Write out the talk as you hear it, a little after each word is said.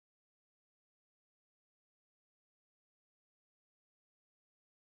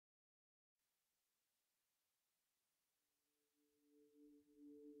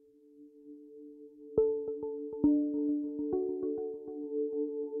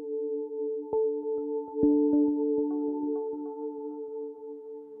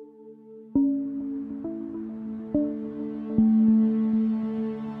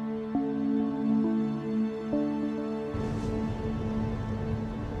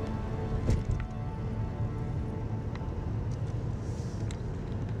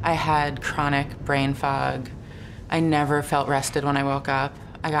I had chronic brain fog. I never felt rested when I woke up.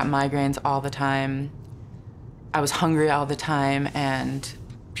 I got migraines all the time. I was hungry all the time, and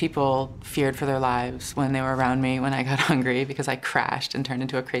people feared for their lives when they were around me when I got hungry because I crashed and turned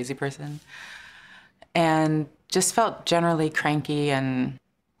into a crazy person. And just felt generally cranky and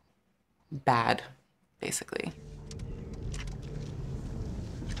bad, basically.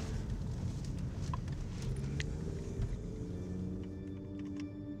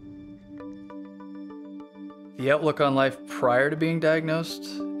 The outlook on life prior to being diagnosed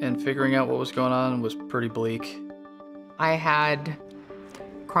and figuring out what was going on was pretty bleak. I had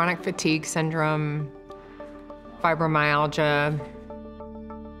chronic fatigue syndrome, fibromyalgia.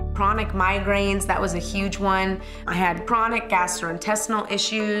 Chronic migraines, that was a huge one. I had chronic gastrointestinal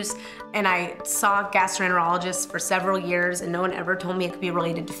issues, and I saw gastroenterologists for several years, and no one ever told me it could be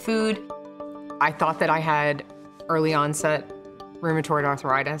related to food. I thought that I had early onset rheumatoid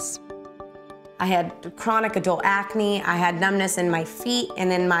arthritis. I had chronic adult acne. I had numbness in my feet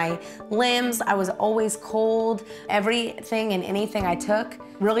and in my limbs. I was always cold. Everything and anything I took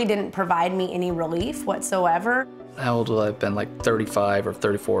really didn't provide me any relief whatsoever. How old would I have been, like 35 or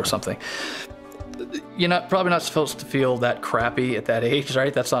 34 or something? You're probably not supposed to feel that crappy at that age,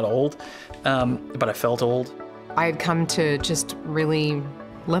 right? That's not old, but I felt old. I had come to just really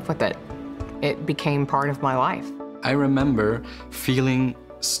live with it. It became part of my life. I remember feeling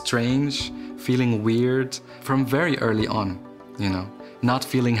strange, feeling weird from very early on, not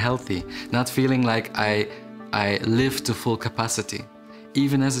feeling healthy, not feeling like I lived to full capacity,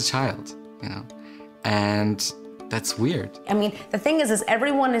 even as a child, and that's weird. I mean, the thing is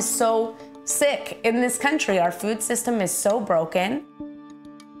everyone is so sick in this country. Our food system is so broken.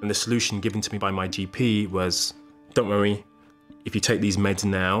 And the solution given to me by my GP was, don't worry, if you take these meds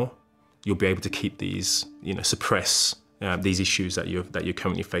now, you'll be able to keep these, suppress these issues that you're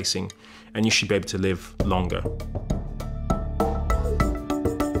currently facing, and you should be able to live longer.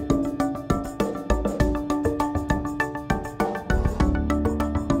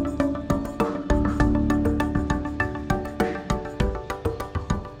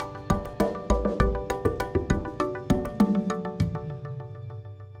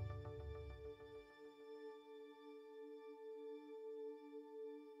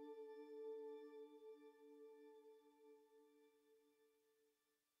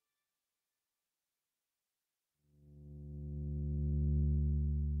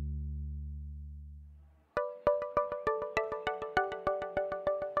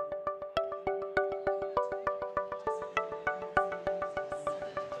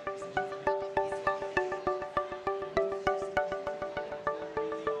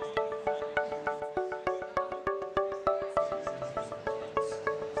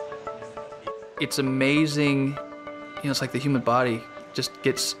 It's amazing, it's like the human body just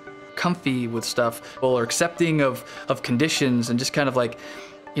gets comfy with stuff or accepting of conditions and just kind of like,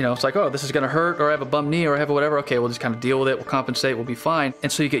 it's like, oh, this is gonna hurt, or I have a bum knee, or I have a whatever, okay, we'll just kind of deal with it, we'll compensate, we'll be fine. And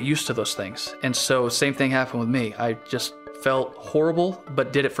so you get used to those things. And so same thing happened with me. I just felt horrible,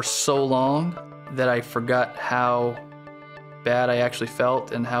 but did it for so long that I forgot how bad I actually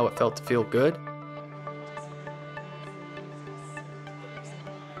felt and how it felt to feel good.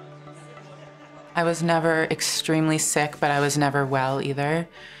 I was never extremely sick, but I was never well either.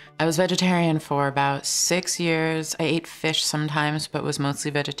 I was vegetarian for about 6 years. I ate fish sometimes, but was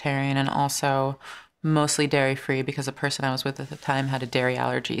mostly vegetarian, and also mostly dairy-free because the person I was with at the time had a dairy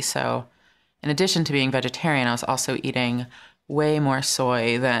allergy. So in addition to being vegetarian, I was also eating way more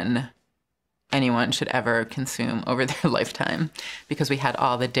soy than anyone should ever consume over their lifetime, because we had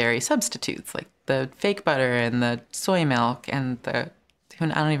all the dairy substitutes, like the fake butter and the soy milk and I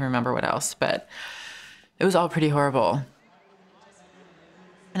don't even remember what else, but it was all pretty horrible.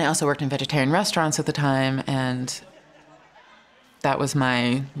 And I also worked in vegetarian restaurants at the time, and that was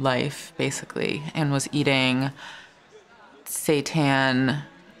my life, basically, and was eating seitan,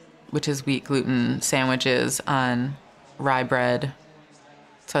 which is wheat gluten sandwiches on rye bread.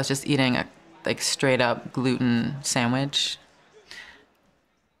 So I was just eating a straight up gluten sandwich.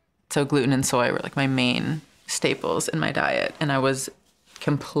 So gluten and soy were like my main staples in my diet, and I was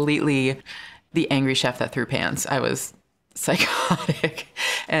completely the angry chef that threw pans. I was psychotic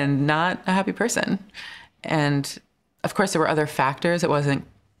and not a happy person. And of course there were other factors. It wasn't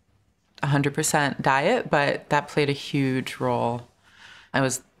 100% diet, but that played a huge role. I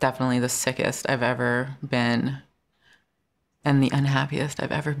was definitely the sickest I've ever been and the unhappiest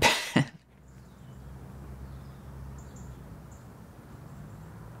I've ever been.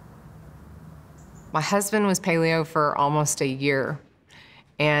 My husband was paleo for almost a year.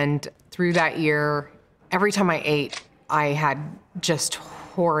 And through that year, every time I ate, I had just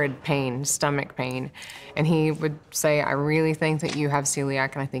horrid pain, stomach pain. And he would say, I really think that you have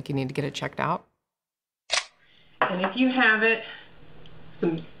celiac and I think you need to get it checked out. And if you have it,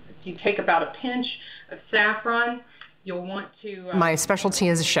 you take about a pinch of saffron. You'll want to... My specialty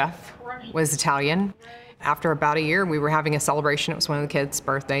as a chef was Italian. After about a year, we were having a celebration. It was one of the kids'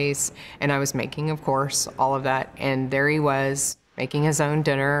 birthdays, and I was making, of course, all of that. And there he was, making his own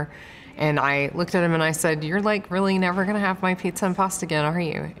dinner. And I looked at him and I said, you're like really never gonna have my pizza and pasta again, are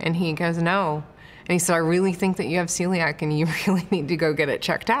you? And he goes, no. And he said, I really think that you have celiac and you really need to go get it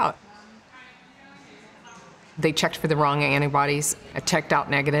checked out. They checked for the wrong antibodies. I checked out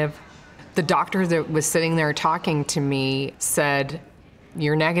negative. The doctor that was sitting there talking to me said,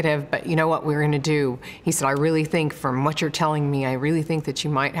 you're negative, but you know what we're gonna do? He said, I really think from what you're telling me, I really think that you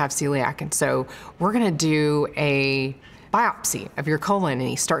might have celiac. And so we're gonna do a biopsy of your colon. And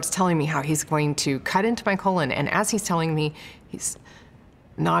he starts telling me how he's going to cut into my colon. And as he's telling me, he's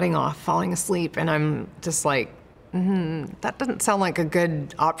nodding off, falling asleep. And I'm just like, that doesn't sound like a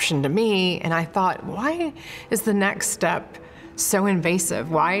good option to me. And I thought, why is the next step so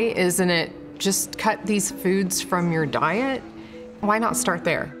invasive? Why isn't it just cut these foods from your diet? Why not start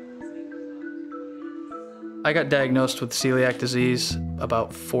there? I got diagnosed with celiac disease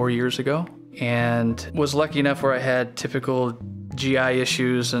about 4 years ago and was lucky enough where I had typical GI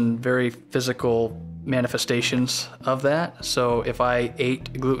issues and very physical manifestations of that. So if I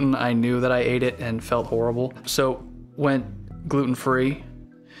ate gluten, I knew that I ate it and felt horrible. So went gluten-free,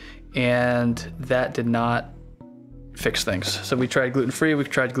 and that did not fix things. So we tried gluten-free, we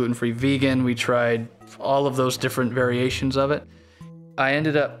tried gluten-free vegan, we tried all of those different variations of it. I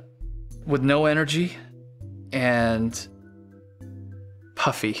ended up with no energy and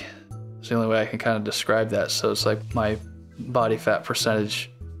puffy. It's the only way I can kind of describe that. So it's like my body fat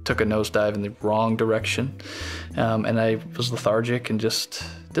percentage took a nosedive in the wrong direction. And I was lethargic and just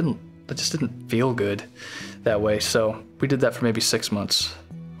didn't feel good that way. So we did that for maybe 6 months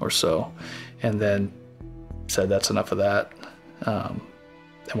or so, and then said that's enough of that, and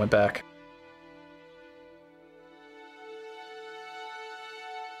went back.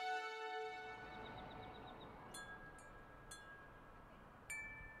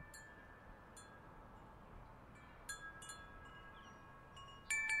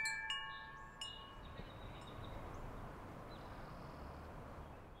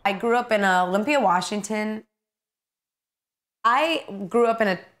 I grew up in Olympia, Washington. I grew up in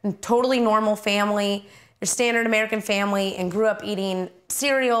a totally normal family, your standard American family, and grew up eating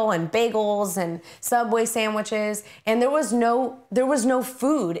cereal and bagels and Subway sandwiches. And there was no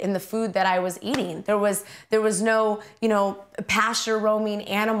food in the food that I was eating. There was no, pasture roaming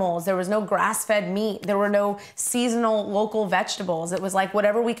animals. There was no grass-fed meat. There were no seasonal local vegetables. It was like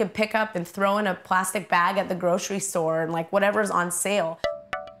whatever we could pick up and throw in a plastic bag at the grocery store, and like whatever's on sale.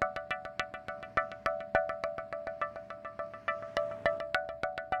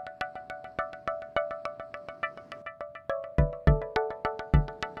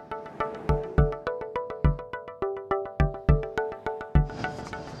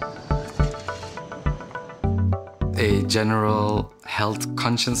 A general health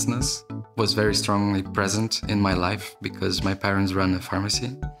consciousness was very strongly present in my life because my parents run a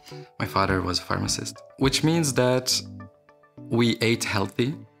pharmacy. My father was a pharmacist, which means that we ate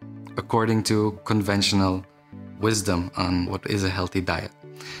healthy according to conventional wisdom on what is a healthy diet.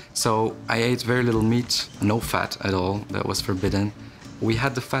 So I ate very little meat, no fat at all, that was forbidden. We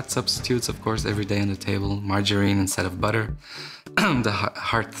had the fat substitutes, of course, every day on the table, margarine instead of butter, the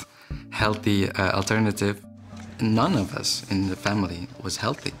heart healthy alternative. None of us in the family was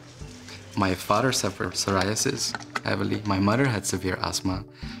healthy. My father suffered psoriasis heavily. My mother had severe asthma.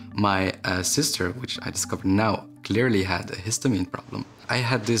 My sister, which I discovered now, clearly had a histamine problem. I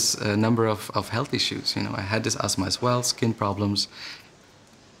had this number of health issues. I had this asthma as well, skin problems,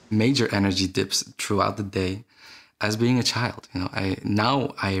 major energy dips throughout the day. As being a child,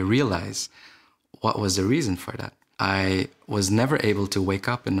 now I realize what was the reason for that. I was never able to wake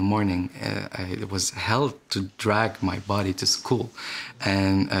up in the morning. I was held to drag my body to school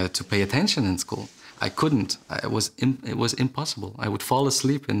and to pay attention in school. I couldn't. It was impossible. I would fall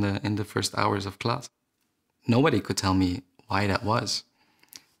asleep in the first hours of class. Nobody could tell me why that was,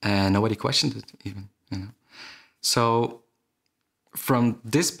 and nobody questioned it even. So from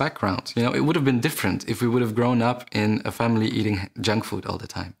this background, it would have been different if we would have grown up in a family eating junk food all the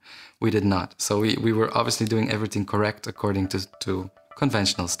time. We did not. So we were obviously doing everything correct according to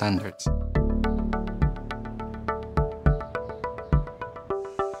conventional standards.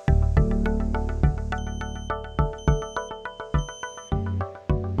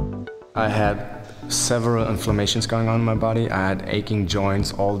 I had several inflammations going on in my body. I had aching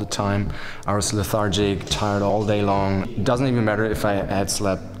joints all the time. I was lethargic, tired all day long. It doesn't even matter if I had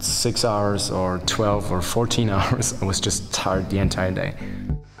slept 6 hours or 12 or 14 hours. I was just tired the entire day.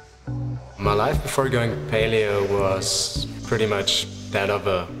 My life before going paleo was pretty much that of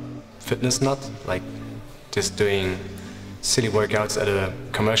a fitness nut, like just doing silly workouts at a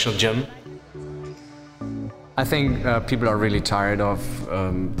commercial gym. I think people are really tired of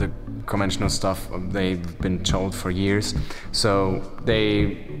the conventional stuff they've been told for years, so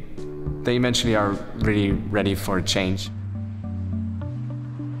they eventually are really ready for a change.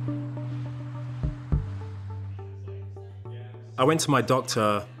 I went to my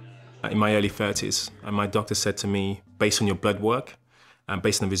doctor in my early 30s, and my doctor said to me, based on your blood work and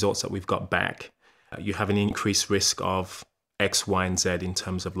based on the results that we've got back, you have an increased risk of X, Y, and Z in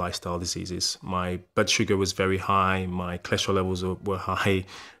terms of lifestyle diseases. My blood sugar was very high, my cholesterol levels were high,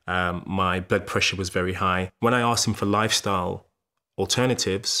 my blood pressure was very high. When I asked him for lifestyle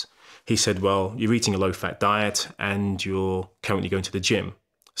alternatives, he said, well, you're eating a low-fat diet and you're currently going to the gym.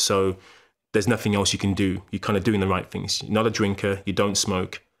 So there's nothing else you can do. You're kind of doing the right things. You're not a drinker, you don't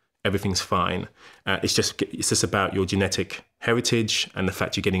smoke, everything's fine. It's just about your genetic heritage and the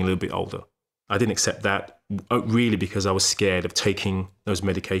fact you're getting a little bit older. I didn't accept that, really because I was scared of taking those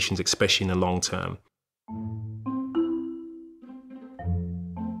medications, especially in the long term.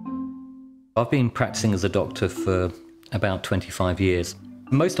 I've been practicing as a doctor for about 25 years.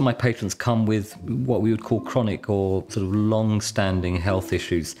 Most of my patients come with what we would call chronic or sort of long-standing health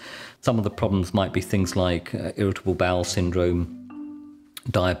issues. Some of the problems might be things like irritable bowel syndrome,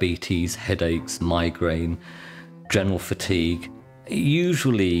 diabetes, headaches, migraine, general fatigue.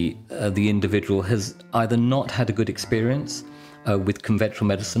 Usually the individual has either not had a good experience with conventional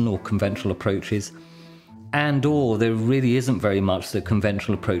medicine or conventional approaches, and or there really isn't very much that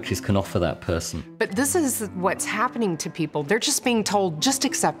conventional approaches can offer that person. But this is what's happening to people. They're just being told, just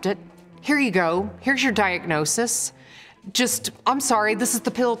accept it. Here you go. Here's your diagnosis. I'm sorry, this is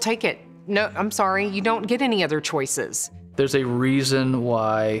the pill, take it. No, I'm sorry, you don't get any other choices. There's a reason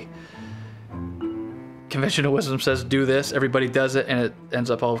why conventional wisdom says do this, everybody does it, and it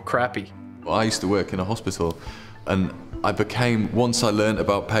ends up all crappy. Well, I used to work in a hospital, and once I learned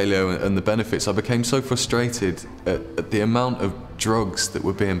about paleo and the benefits, I became so frustrated at the amount of drugs that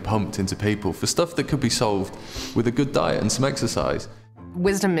were being pumped into people for stuff that could be solved with a good diet and some exercise.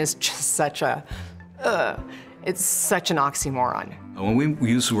 Wisdom is just it's such an oxymoron. When we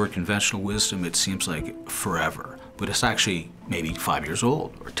use the word conventional wisdom, it seems like forever, but it's actually maybe 5 years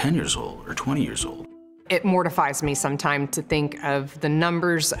old, or 10 years old, or 20 years old. It mortifies me sometimes to think of the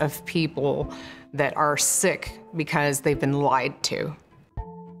numbers of people that are sick because they've been lied to.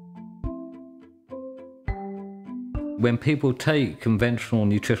 When people take conventional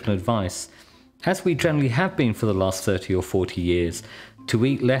nutritional advice, as we generally have been for the last 30 or 40 years, to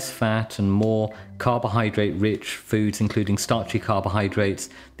eat less fat and more carbohydrate-rich foods, including starchy carbohydrates,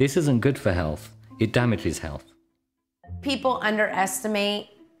 this isn't good for health. It damages health. People underestimate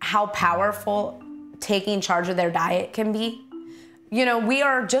how powerful taking charge of their diet can be. You know, we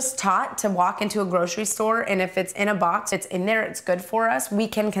are just taught to walk into a grocery store, and if it's in a box, it's in there, it's good for us, we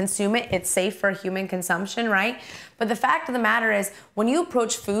can consume it, it's safe for human consumption, right? But the fact of the matter is, when you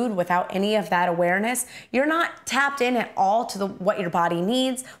approach food without any of that awareness, you're not tapped in at all to what your body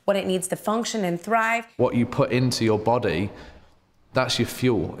needs, what it needs to function and thrive. What you put into your body, that's your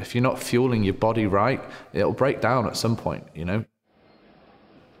fuel. If you're not fueling your body right, it'll break down at some point, you know?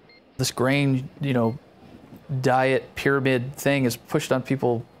 This grain, diet pyramid thing is pushed on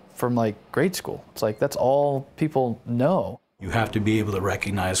people from like grade school. It's like that's all people know. You have to be able to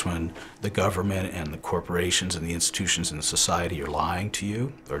recognize when the government and the corporations and the institutions in the society are lying to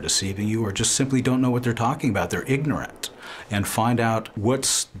you, or deceiving you, or just simply don't know what they're talking about. They're ignorant. And find out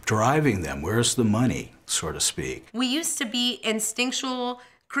what's driving them. Where's the money, so to speak. We used to be instinctual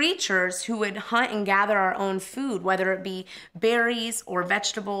creatures who would hunt and gather our own food, whether it be berries or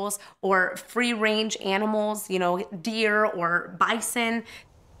vegetables or free-range animals, deer or bison.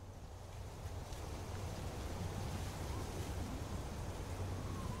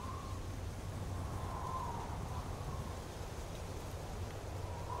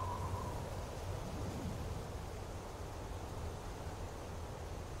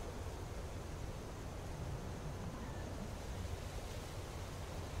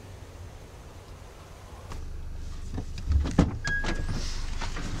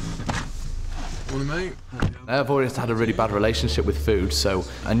 Mate. I've always had a really bad relationship with food, so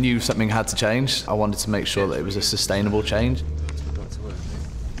I knew something had to change. I wanted to make sure that it was a sustainable change.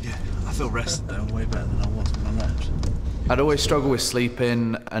 Yeah, I feel rested though, way better than I was when I left. I'd always struggled with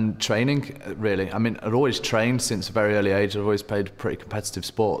sleeping and training, really. I mean, I'd always trained since a very early age. I've always played pretty competitive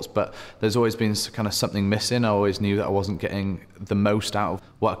sports, but there's always been kind of something missing. I always knew that I wasn't getting the most out of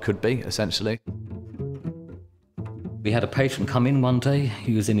what I could be, essentially. We had a patient come in one day.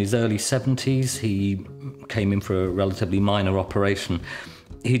 He was in his early 70s. He came in for a relatively minor operation.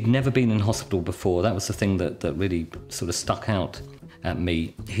 He'd never been in hospital before. That was the thing that really sort of stuck out at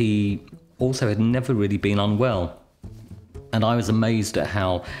me. He also had never really been unwell. And I was amazed at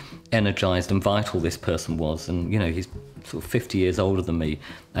how energized and vital this person was. And, you know, he's sort of 50 years older than me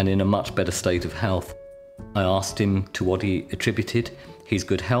and in a much better state of health. I asked him to what he attributed his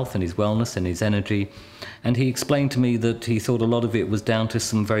good health and his wellness and his energy. And he explained to me that he thought a lot of it was down to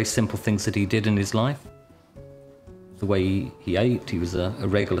some very simple things that he did in his life. The way he ate, he was a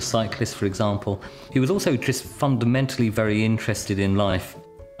regular cyclist, for example. He was also just fundamentally very interested in life.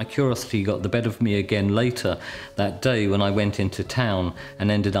 My curiosity got the better of me again later that day when I went into town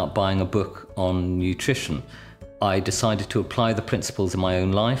and ended up buying a book on nutrition. I decided to apply the principles in my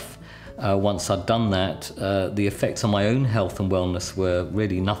own life. Once I'd done that, the effects on my own health and wellness were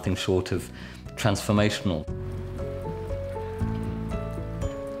really nothing short of transformational.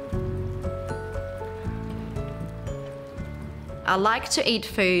 I like to eat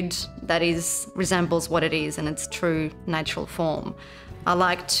food that resembles what it is in its true natural form. I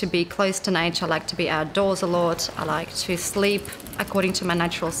like to be close to nature, I like to be outdoors a lot, I like to sleep according to my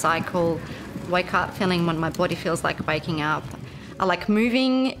natural cycle, wake up feeling when my body feels like waking up. I like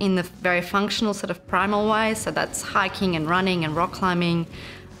moving in the very functional sort of primal way, so that's hiking and running and rock climbing,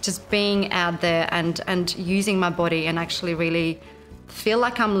 just being out there and using my body and actually really feel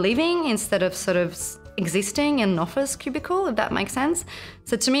like I'm living instead of sort of existing in an office cubicle, if that makes sense.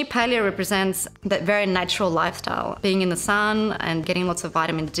 So to me, paleo represents that very natural lifestyle, being in the sun and getting lots of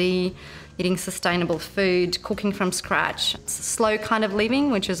vitamin D, eating sustainable food, cooking from scratch. It's a slow kind of living,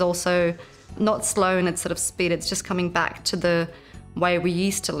 which is also not slow in its sort of speed. It's just coming back to the way we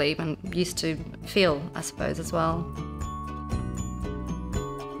used to live and used to feel, I suppose, as well.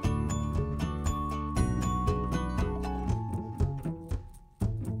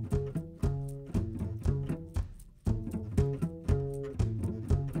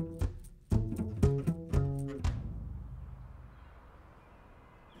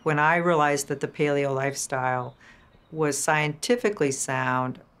 When I realized that the paleo lifestyle was scientifically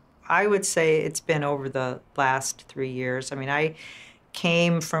sound, I would say it's been over the last 3 years. I mean, I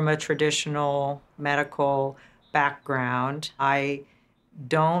came from a traditional medical background. I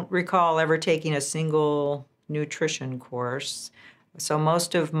don't recall ever taking a single nutrition course. So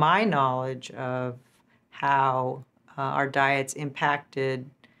most of my knowledge of how our diets impacted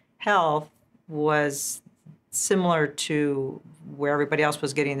health was similar to where everybody else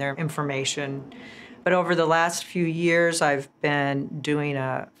was getting their information. But over the last few years, I've been doing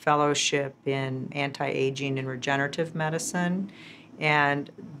a fellowship in anti-aging and regenerative medicine, and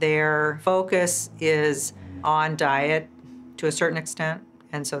their focus is on diet to a certain extent.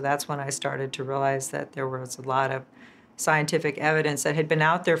 And so that's when I started to realize that there was a lot of scientific evidence that had been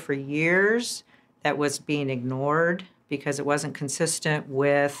out there for years that was being ignored because it wasn't consistent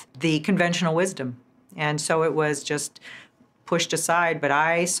with the conventional wisdom. And so it was just pushed aside. But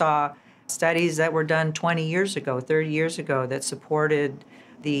I saw studies that were done 20 years ago, 30 years ago, that supported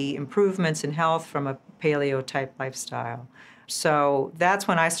the improvements in health from a paleo-type lifestyle. So that's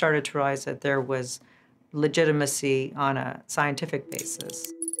when I started to realize that there was legitimacy on a scientific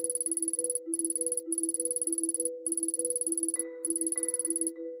basis.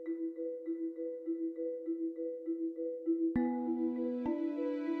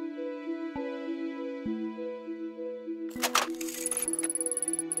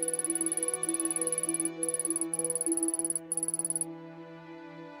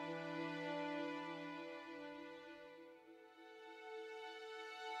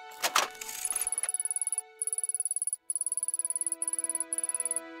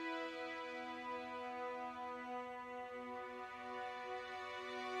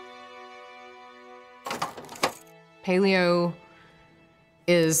 Paleo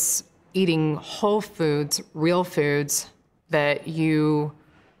is eating whole foods, real foods that you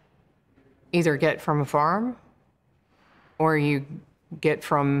either get from a farm or you get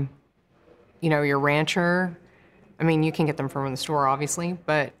from, your rancher. I mean, you can get them from the store, obviously,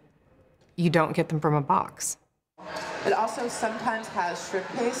 but you don't get them from a box. It also sometimes has shrimp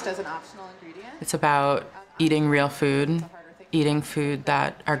paste as an optional ingredient. It's about eating real food, eating food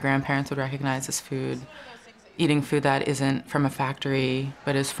that our grandparents would recognize as food, eating food that isn't from a factory,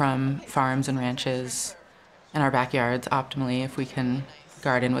 but is from farms and ranches in our backyards optimally if we can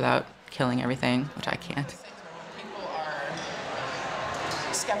garden without killing everything, which I can't. People are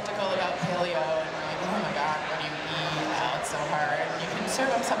skeptical about paleo and like, oh my God, what do you eat out so hard? You can serve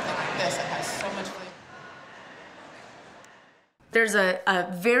them something like this that has so much flavor. There's a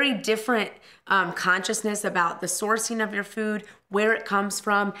very different consciousness about the sourcing of your food, where it comes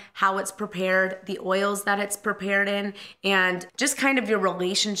from, how it's prepared, the oils that it's prepared in, and just kind of your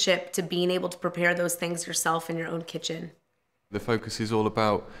relationship to being able to prepare those things yourself in your own kitchen. The focus is all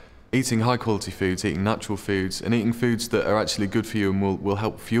about eating high quality foods, eating natural foods, and eating foods that are actually good for you and will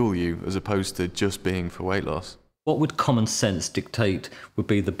help fuel you, as opposed to just being for weight loss. What would common sense dictate would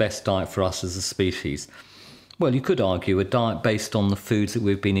be the best diet for us as a species? Well, you could argue a diet based on the foods that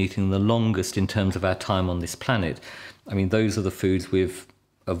we've been eating the longest in terms of our time on this planet. I mean, those are the foods we've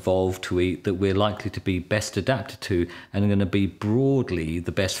evolved to eat that we're likely to be best adapted to and are going to be broadly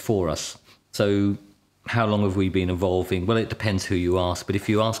the best for us. So how long have we been evolving? Well, it depends who you ask, but if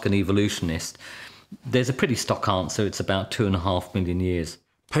you ask an evolutionist, there's a pretty stock answer. It's about 2.5 million years.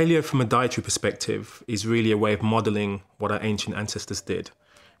 Paleo, from a dietary perspective, is really a way of modelling what our ancient ancestors did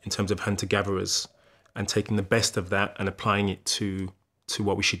in terms of hunter-gatherers, and taking the best of that and applying it to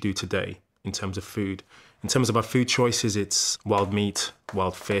what we should do today in terms of food. In terms of our food choices, it's wild meat,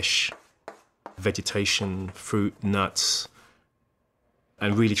 wild fish, vegetation, fruit, nuts,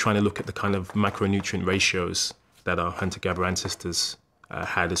 and really trying to look at the kind of macronutrient ratios that our hunter-gatherer ancestors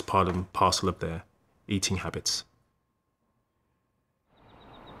had as part and parcel of their eating habits.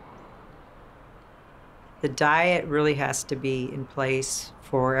 The diet really has to be in place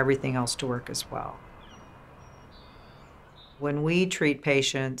for everything else to work as well. When we treat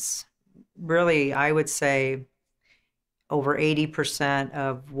patients, really, I would say over 80%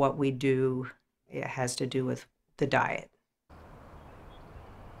 of what we do, it has to do with the diet.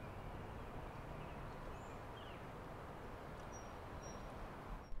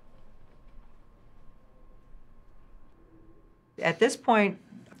 At this point,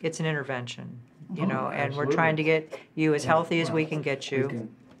 it's an intervention, you know, and we're trying to get you as healthy as we can get you.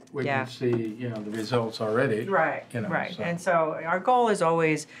 We can see, you know, the results already. Right, you know, right. so. And so our goal is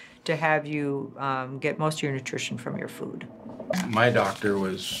always to have you get most of your nutrition from your food. My doctor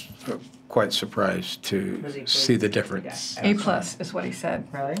was quite surprised to see the difference. A+ is what he said.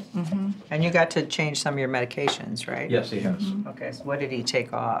 Really? Mm-hmm. And you got to change some of your medications, right? Yes, he has. Mm-hmm. Okay, so what did he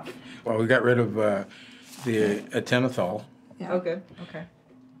take off? Well, we got rid of the atenithal. Yeah. Oh, good. Okay.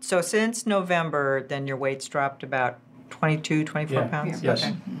 So since November, then your weight's dropped about 22, 24 pounds? Yes.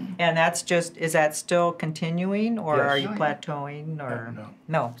 Okay. And that's just, is that still continuing, or Yes. are you plateauing, or?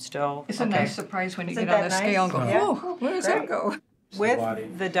 No, still? It's a okay. nice surprise when you Isn't get on that the scale and go, nice? whoa, where does that Great. go?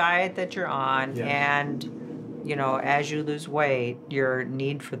 With the diet that you're on, and, you know, as you lose weight, your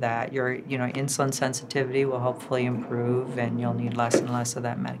need for that, your, you know, insulin sensitivity will hopefully improve, and you'll need less and less of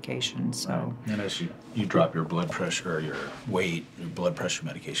that medication, so. And as you drop your blood pressure or your weight, your blood pressure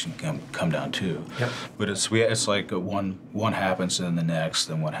medication can come down too. Yep. But it's like one happens and then the next,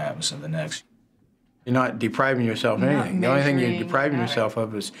 then what happens and the next. You're not depriving yourself of You're not anything. The only thing you're measuring, depriving right. yourself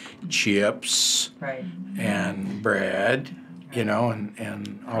of is chips Right. and bread, you know,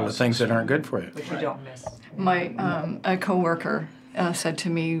 and all the things that aren't good for you. But you don't miss. My a coworker said to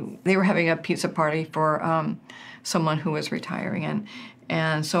me, they were having a pizza party for someone who was retiring,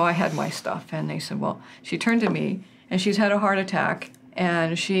 and so I had my stuff, and they said, well, she turned to me, and she's had a heart attack,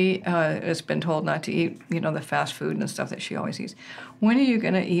 and she has been told not to eat, you know, the fast food and the stuff that she always eats. When are you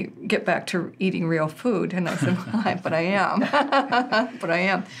going to get back to eating real food? And I said, well, but I am. But I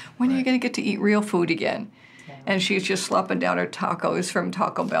am. When are you going to get to eat real food again? And she's just slopping down her tacos from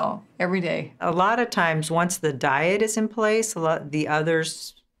Taco Bell every day. A lot of times, once the diet is in place, the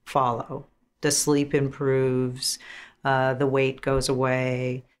others follow. The sleep improves, the weight goes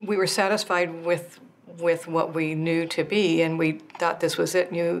away. We were satisfied with what we knew to be, and we thought this was it.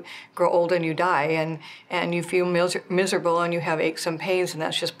 And you grow old and you die, and you feel miserable and you have aches and pains, and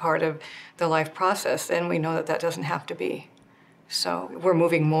that's just part of the life process. And we know that doesn't have to be. So we're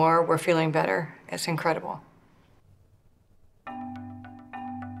moving more, we're feeling better. It's incredible.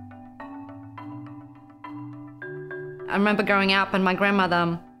 I remember growing up, and my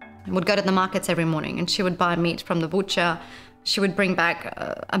grandmother would go to the markets every morning, and she would buy meat from the butcher. She would bring back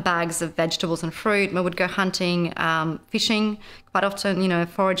bags of vegetables and fruit. We would go hunting, fishing, quite often, you know,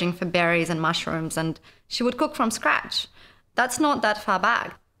 foraging for berries and mushrooms, and she would cook from scratch. That's not that far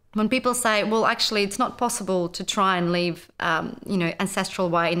back. When people say, well, actually, it's not possible to try and live, you know, ancestral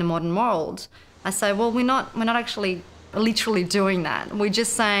way in the modern world, I say, well, we're not actually literally doing that. We're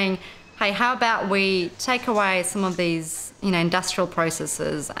just saying, hey, how about we take away some of these, you know, industrial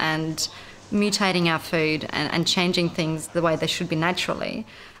processes and mutating our food and changing things the way they should be naturally,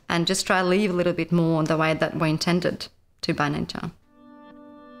 and just try to live a little bit more the way that we're intended to by nature.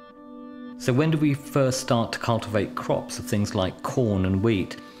 So when did we first start to cultivate crops of things like corn and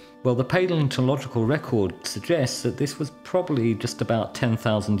wheat? Well, the paleontological record suggests that this was probably just about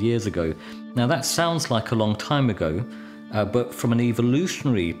 10,000 years ago. Now that sounds like a long time ago, but from an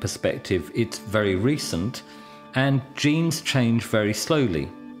evolutionary perspective, it's very recent, and genes change very slowly.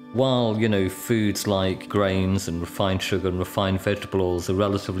 While, foods like grains and refined sugar and refined vegetable oils are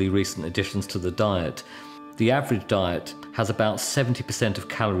relatively recent additions to the diet, the average diet has about 70% of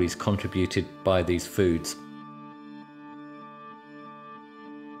calories contributed by these foods.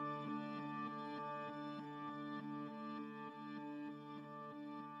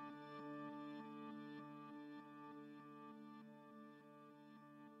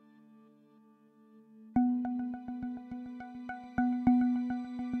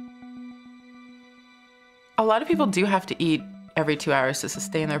 A lot of people do have to eat every 2 hours to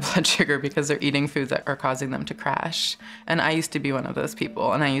sustain their blood sugar because they're eating foods that are causing them to crash. And I used to be one of those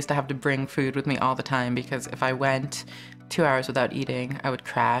people, and I used to have to bring food with me all the time because if I went 2 hours without eating, I would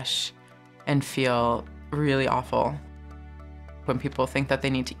crash and feel really awful. When people think that they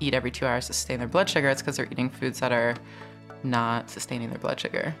need to eat every 2 hours to sustain their blood sugar, it's because they're eating foods that are not sustaining their blood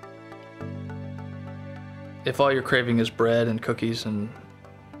sugar. If all you're craving is bread and cookies and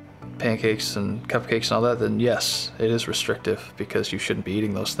pancakes and cupcakes and all that, then yes, it is restrictive because you shouldn't be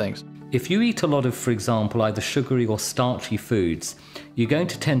eating those things. If you eat a lot of, for example, either sugary or starchy foods, you're going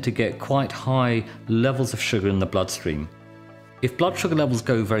to tend to get quite high levels of sugar in the bloodstream. If blood sugar levels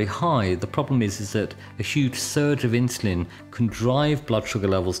go very high, the problem is that a huge surge of insulin can drive blood sugar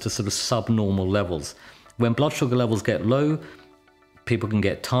levels to sort of subnormal levels. When blood sugar levels get low, people can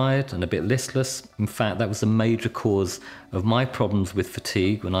get tired and a bit listless. In fact, that was a major cause of my problems with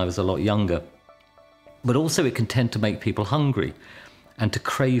fatigue when I was a lot younger. But also it can tend to make people hungry and to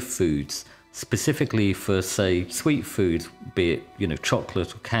crave foods, specifically for, say, sweet foods, be it,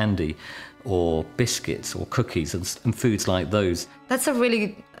 chocolate or candy or biscuits or cookies and foods like those. That's a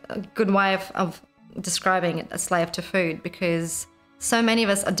really good way of describing it, a slave to food, because so many of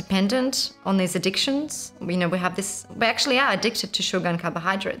us are dependent on these addictions. We actually are addicted to sugar and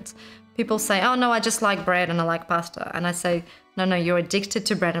carbohydrates. People say, oh no, I just like bread and I like pasta. And I say, no, you're addicted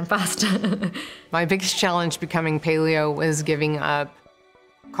to bread and pasta. My biggest challenge becoming paleo was giving up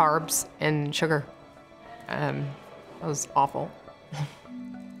carbs and sugar. That was awful.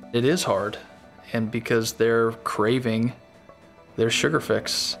 It is hard, and because they're craving their sugar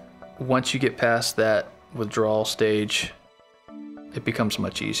fix. Once you get past that withdrawal stage, it becomes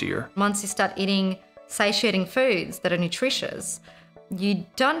much easier. Once you start eating satiating foods that are nutritious, you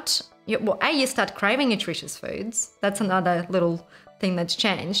start craving nutritious foods. That's another little thing that's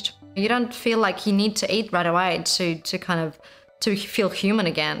changed. You don't feel like you need to eat right away to feel human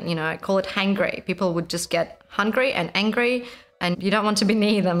again. I call it hangry. People would just get hungry and angry, and you don't want to be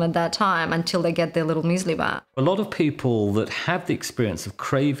near them at that time until they get their little muesli bar. A lot of people that have the experience of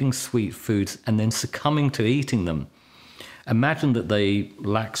craving sweet foods and then succumbing to eating them imagine that they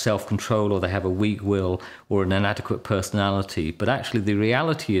lack self-control or they have a weak will or an inadequate personality. But actually the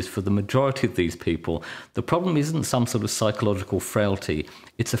reality is, for the majority of these people, the problem isn't some sort of psychological frailty,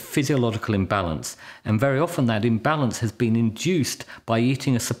 it's a physiological imbalance. And very often that imbalance has been induced by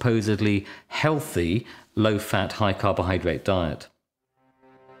eating a supposedly healthy, low-fat, high-carbohydrate diet.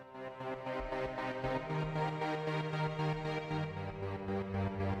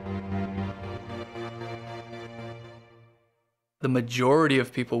 The majority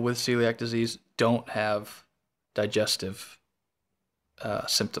of people with celiac disease don't have digestive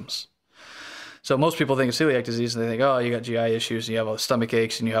symptoms. So most people think of celiac disease and they think, oh, you got GI issues and you have all the stomach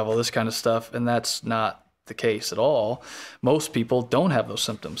aches and you have all this kind of stuff, and that's not the case at all. Most people don't have those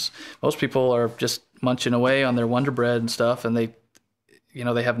symptoms. Most people are just munching away on their Wonder Bread and stuff, and they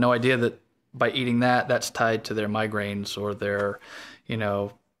have no idea that by eating that's tied to their migraines or their,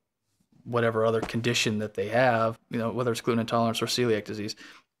 whatever other condition that they have, whether it's gluten intolerance or celiac disease.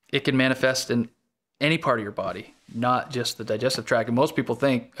 It can manifest in any part of your body, not just the digestive tract. And most people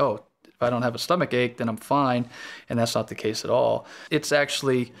think, oh, if I don't have a stomach ache, then I'm fine. And that's not the case at all. It's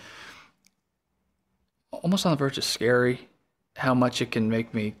actually almost on the verge of scary how much it can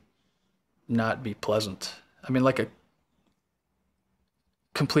make me not be pleasant. I mean, like a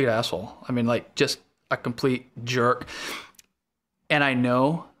complete asshole. I mean, like just a complete jerk. And I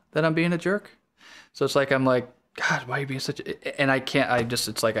know that I'm being a jerk. So it's like, I'm like, God, why are you being such a... And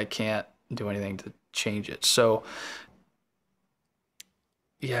it's like I can't do anything to change it. So,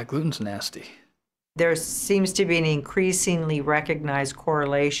 yeah, gluten's nasty. There seems to be an increasingly recognized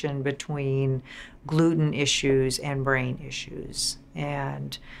correlation between gluten issues and brain issues.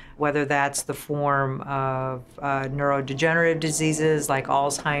 And whether that's the form of neurodegenerative diseases like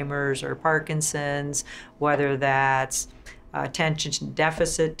Alzheimer's or Parkinson's, whether that's attention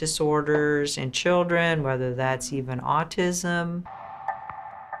deficit disorders in children, whether that's even autism.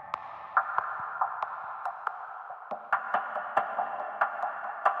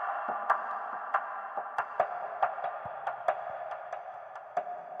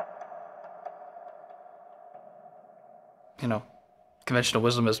 You know, conventional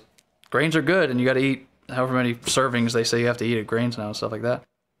wisdom is grains are good and you got to eat however many servings they say you have to eat of grains now and stuff like that.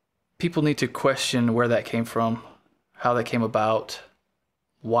 People need to question where that came from, how that came about,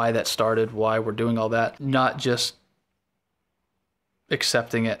 why that started, why we're doing all that, not just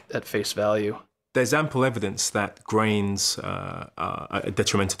accepting it at face value. There's ample evidence that grains are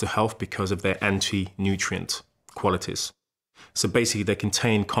detrimental to health because of their anti-nutrient qualities. So basically they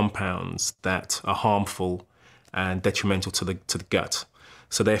contain compounds that are harmful and detrimental to the gut.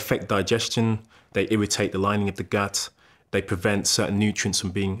 So they affect digestion, they irritate the lining of the gut, they prevent certain nutrients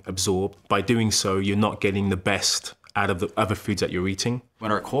from being absorbed. By doing so, you're not getting the best out of the other foods that you're eating. When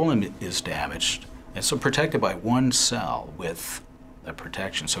our colon is damaged, it's so protected by one cell with a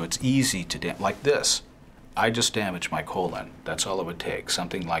protection, so it's easy to like this. I just damaged my colon. That's all it would take,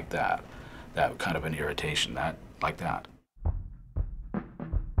 something like that. That kind of an irritation, like that.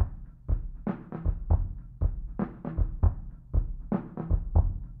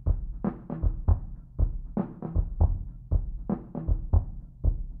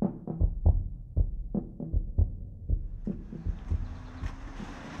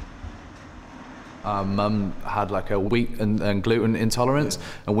 Mum had like a wheat and gluten intolerance,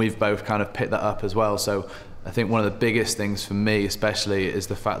 and we've both kind of picked that up as well. So I think one of the biggest things for me especially is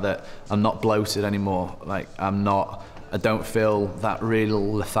the fact that I'm not bloated anymore. Like I don't feel that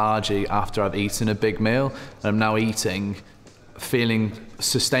real lethargy after I've eaten a big meal. And I'm now eating, feeling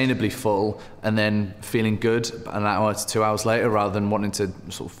sustainably full, and then feeling good an hour to 2 hours later, rather than wanting to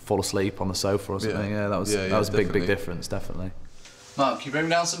sort of fall asleep on the sofa or something. Yeah, that was a big difference, definitely. Mark, can you bring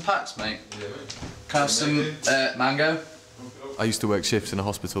me down some packs, mate? Yeah. Can I have some mango? I used to work shifts in a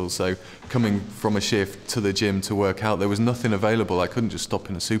hospital, so coming from a shift to the gym to work out, there was nothing available. I couldn't just stop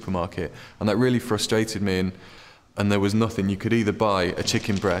in a supermarket, and that really frustrated me. And there was nothing. You could either buy a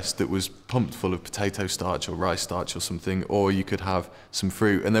chicken breast that was pumped full of potato starch or rice starch or something, or you could have some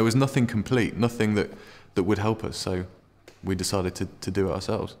fruit, and there was nothing complete, nothing that would help us. So we decided to do it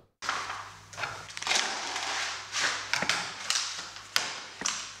ourselves.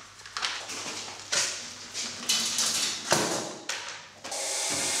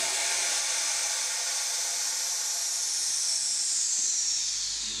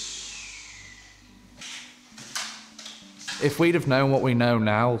 If we'd have known what we know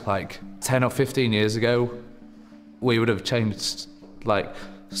now, like 10 or 15 years ago, we would have changed like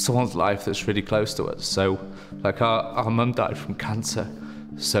someone's life that's really close to us. So like our mum died from cancer.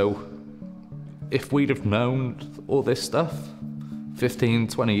 So if we'd have known all this stuff 15,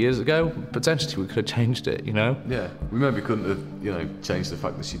 20 years ago, potentially we could have changed it, you know? Yeah, we maybe couldn't have, you know, changed the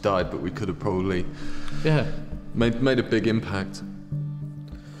fact that she died, but we could have probably made a big impact.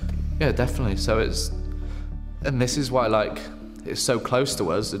 Yeah, definitely. So and this is why like it's so close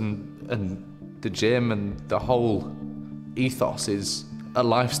to us, and the gym and the whole ethos is a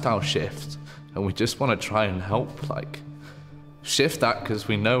lifestyle shift, and we just want to try and help like shift that, because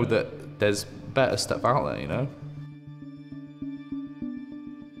we know that there's better stuff out there, you know?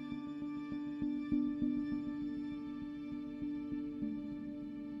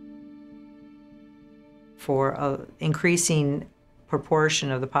 For an increasing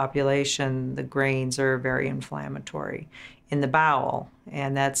proportion of the population, the grains are very inflammatory in the bowel,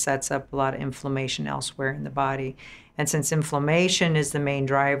 and that sets up a lot of inflammation elsewhere in the body. And since inflammation is the main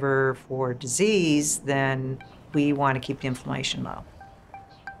driver for disease, then we want to keep the inflammation low.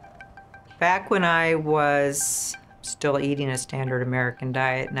 Back when I was still eating a standard American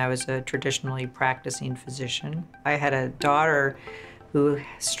diet and I was a traditionally practicing physician, I had a daughter who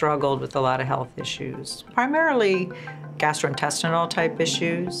struggled with a lot of health issues, primarily gastrointestinal type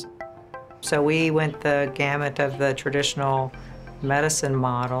issues. So we went the gamut of the traditional medicine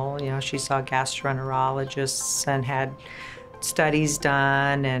model. You know, she saw gastroenterologists and had studies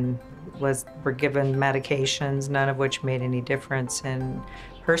done and were given medications, none of which made any difference in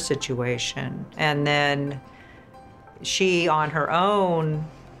her situation. And then she, on her own,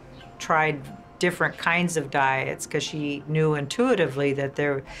 tried different kinds of diets because she knew intuitively that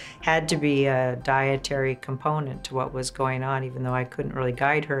there had to be a dietary component to what was going on, even though I couldn't really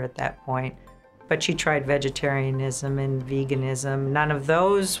guide her at that point. But she tried vegetarianism and veganism. None of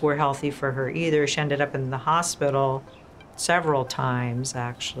those were healthy for her either. She ended up in the hospital several times,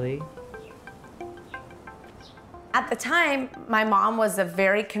 actually. At the time, my mom was a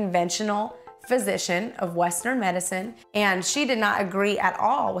very conventional physician of Western medicine, and she did not agree at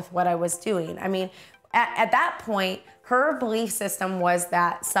all with what I was doing. I mean, at that point, her belief system was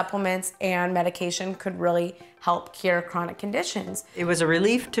that supplements and medication could really help cure chronic conditions. It was a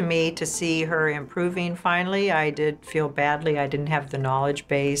relief to me to see her improving finally. I did feel badly I didn't have the knowledge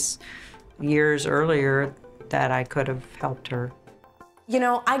base years earlier that I could have helped her. You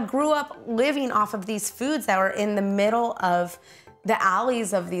know, I grew up living off of these foods that were in the middle of the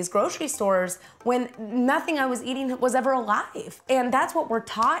alleys of these grocery stores when nothing I was eating was ever alive. And that's what we're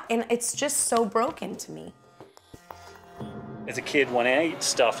taught, and it's just so broken to me. As a kid, when I ate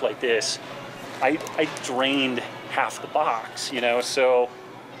stuff like this, I drained half the box, you know, so...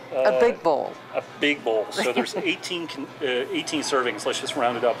 a big bowl. A big bowl. So there's 18 servings, let's just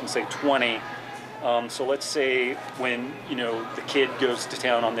round it up and say 20. So let's say when, you know, the kid goes to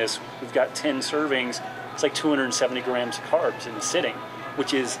town on this, we've got 10 servings, it's like 270 grams of carbs in a sitting,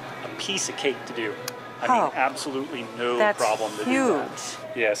 which is a piece of cake to do. I mean, absolutely no problem to do that.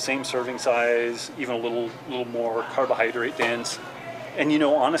 Yeah, same serving size, even a little more carbohydrate dense. And you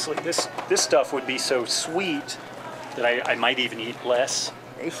know, honestly, this stuff would be so sweet that I might even eat less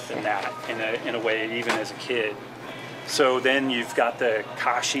than that in a way, even as a kid. So then you've got the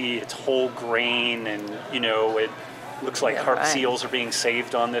kashi, it's whole grain, and you know, it looks like harp seals are being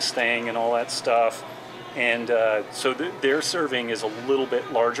saved on this thing and all that stuff. And so their serving is a little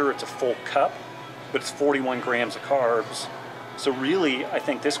bit larger, it's a full cup, but it's 41 grams of carbs. So really, I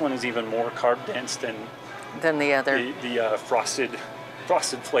think this one is even more carb dense than the other. The frosted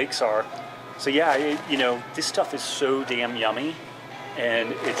flakes are. So yeah, you know, this stuff is so damn yummy,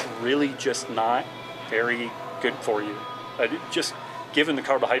 and it's really just not very good for you. Just given the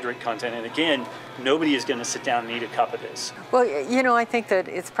carbohydrate content, and again, nobody is going to sit down and eat a cup of this. Well, you know, I think that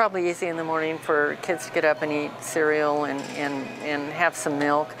it's probably easy in the morning for kids to get up and eat cereal and have some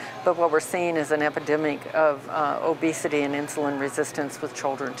milk, but what we're seeing is an epidemic of obesity and insulin resistance with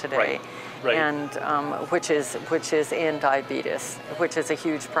children today. Right. And which is in diabetes, which is a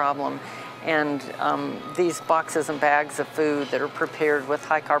huge problem. And these boxes and bags of food that are prepared with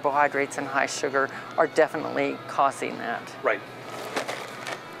high carbohydrates and high sugar are definitely causing that. Right.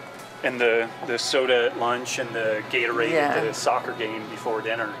 And the soda at lunch and the Gatorade at the soccer game before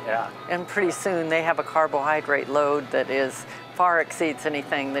dinner, And pretty soon they have a carbohydrate load that far exceeds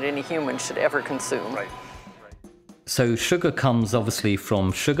anything that any human should ever consume. Right. So sugar comes obviously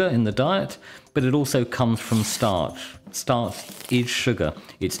from sugar in the diet, but it also comes from starch. Starch is sugar.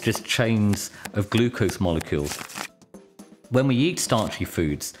 It's just chains of glucose molecules. When we eat starchy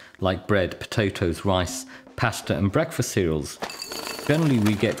foods like bread, potatoes, rice, pasta and breakfast cereals, generally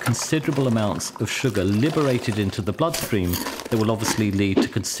we get considerable amounts of sugar liberated into the bloodstream that will obviously lead to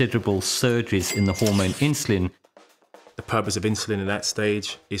considerable surges in the hormone insulin. The purpose of insulin in that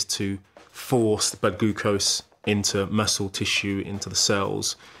stage is to force the blood glucose into muscle tissue, into the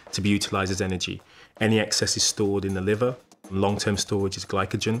cells, to be utilized as energy. Any excess is stored in the liver. Long-term storage is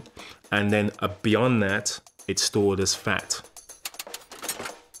glycogen. And then beyond that, it's stored as fat.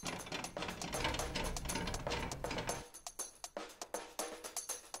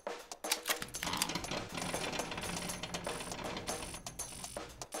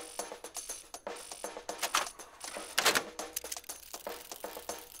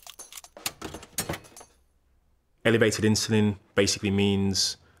 Elevated insulin basically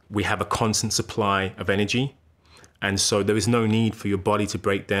means we have a constant supply of energy, and so there is no need for your body to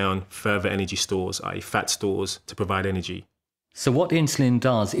break down further energy stores, i.e. fat stores, to provide energy. So what insulin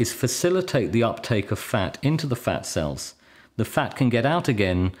does is facilitate the uptake of fat into the fat cells. The fat can get out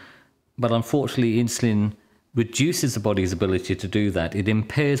again, but unfortunately insulin reduces the body's ability to do that. It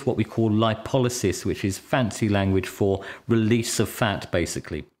impairs what we call lipolysis, which is fancy language for release of fat,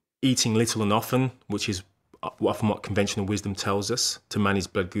 basically. Eating little and often, which is often what conventional wisdom tells us to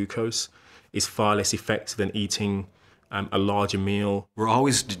manage blood glucose, is far less effective than eating a larger meal. We're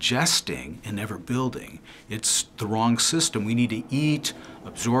always digesting and never building. It's the wrong system. We need to eat,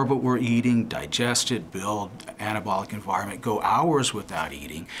 absorb what we're eating, digest it, build anabolic environment, go hours without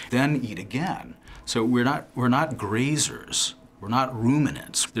eating, then eat again. So we're not grazers. We're not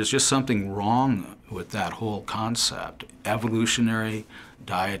ruminants. There's just something wrong with that whole concept, evolutionary,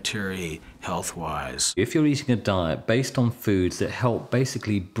 dietary, health-wise. If you're eating a diet based on foods that help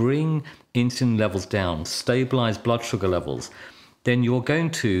basically bring insulin levels down, stabilize blood sugar levels, then you're going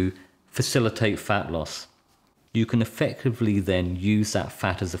to facilitate fat loss. You can effectively then use that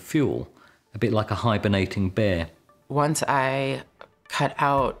fat as a fuel. a bit like a hibernating bear. Once I cut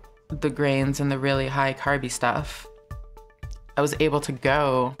out the grains and the really high carby stuff, I was able to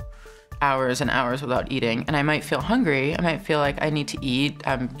go hours and hours without eating. And I might feel hungry. I might feel like I need to eat.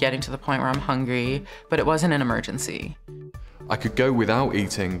 I'm getting to the point where I'm hungry, but it wasn't an emergency. I could go without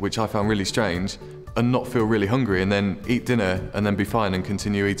eating, which I found really strange, and not feel really hungry, and then eat dinner and then be fine and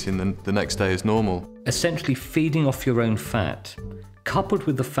continue eating the next day as normal. Essentially feeding off your own fat, coupled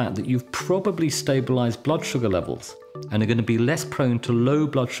with the fact that you've probably stabilized blood sugar levels and are going to be less prone to low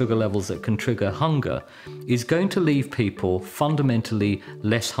blood sugar levels that can trigger hunger, is going to leave people fundamentally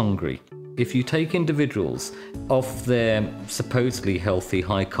less hungry. If you take individuals off their supposedly healthy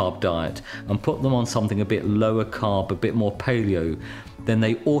high carb diet and put them on something a bit lower carb, a bit more paleo, then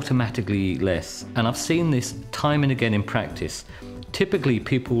they automatically eat less. And I've seen this time and again in practice. Typically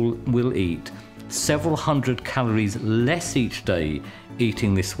people will eat several hundred calories less each day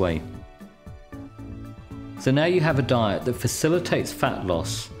eating this way. So now you have a diet that facilitates fat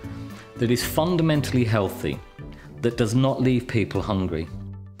loss, that is fundamentally healthy, that does not leave people hungry.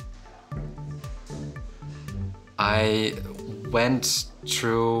 I went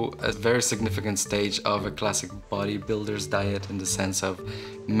through a very significant stage of a classic bodybuilder's diet in the sense of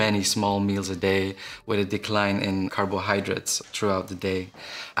many small meals a day with a decline in carbohydrates throughout the day,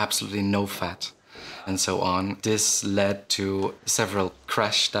 absolutely no fat, and so on. This led to several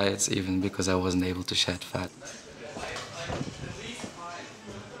crash diets even because I wasn't able to shed fat.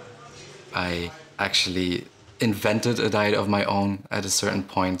 I actually invented a diet of my own at a certain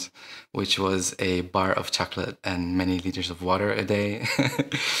point, which was a bar of chocolate and many liters of water a day.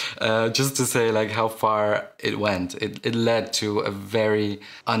 Just to say like how far it went. It led to a very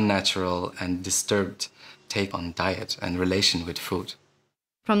unnatural and disturbed take on diet and relation with food.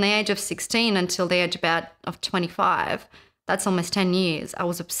 From the age of 16 until the age of 25, that's almost 10 years, I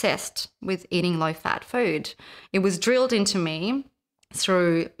was obsessed with eating low-fat food. It was drilled into me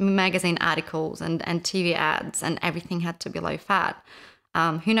through magazine articles and TV ads, and everything had to be low-fat.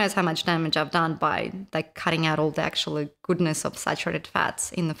 Who knows how much damage I've done by like cutting out all the actual goodness of saturated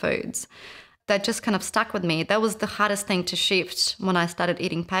fats in the foods. That just kind of stuck with me. That was the hardest thing to shift when I started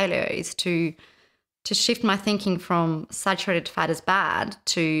eating paleo, is to shift my thinking from saturated fat is bad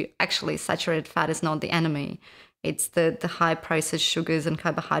to actually saturated fat is not the enemy. It's the high processed sugars and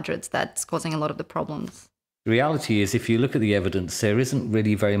carbohydrates that's causing a lot of the problems. The reality is, if you look at the evidence, there isn't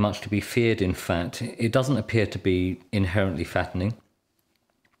really very much to be feared in fat. It doesn't appear to be inherently fattening,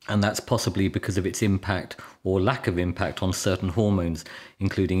 and that's possibly because of its impact or lack of impact on certain hormones,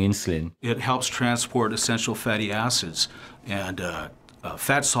 including insulin. It helps transport essential fatty acids and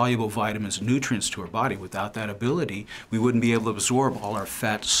fat-soluble vitamins and nutrients to our body. Without that ability, we wouldn't be able to absorb all our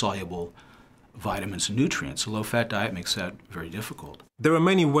fat-soluble vitamins and nutrients. A low-fat diet makes that very difficult. There are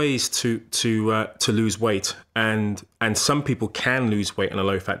many ways to lose weight, and some people can lose weight on a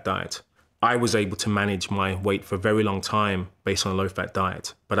low-fat diet. I was able to manage my weight for a very long time based on a low-fat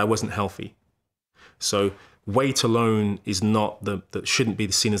diet, but I wasn't healthy. So weight alone is not that shouldn't be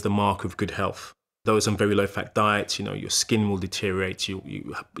seen as the mark of good health. Those on very low-fat diets, your skin will deteriorate,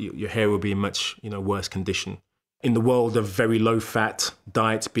 your hair will be in much worse condition. In the world of very low-fat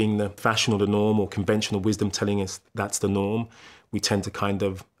diets being the fashion or the norm, or conventional wisdom telling us that's the norm, we tend to kind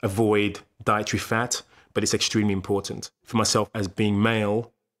of avoid dietary fat, but it's extremely important. For myself, as being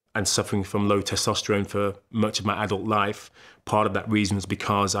male and suffering from low testosterone for much of my adult life, part of that reason was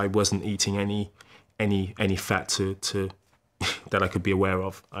because I wasn't eating any fat to that I could be aware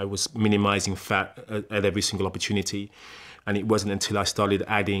of. I was minimizing fat at every single opportunity, and it wasn't until I started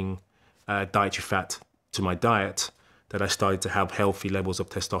adding dietary fat to my diet that I started to have healthy levels of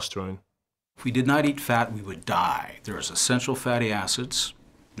testosterone. If we did not eat fat, we would die. There are essential fatty acids.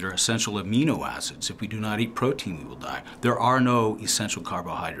 There are essential amino acids. If we do not eat protein, we will die. There are no essential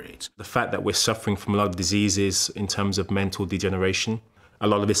carbohydrates. The fact that we're suffering from a lot of diseases in terms of mental degeneration, a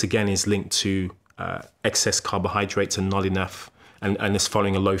lot of this again is linked to excess carbohydrates and not enough, and is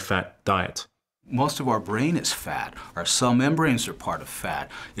following a low-fat diet. Most of our brain is fat. Our cell membranes are part of fat.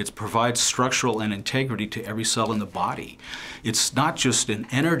 It provides structural and integrity to every cell in the body. It's not just an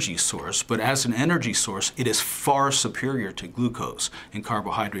energy source, but as an energy source, it is far superior to glucose and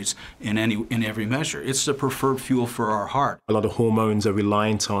carbohydrates in every measure. It's the preferred fuel for our heart. A lot of hormones are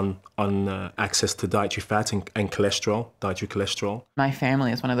reliant on access to dietary fat and cholesterol, dietary cholesterol. My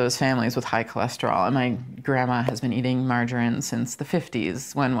family is one of those families with high cholesterol, and my grandma has been eating margarine since the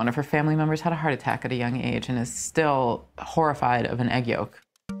 50s when one of her family members had a heart attack at a young age and is still horrified of an egg yolk.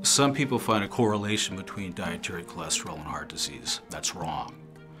 Some people find a correlation between dietary cholesterol and heart disease. That's wrong.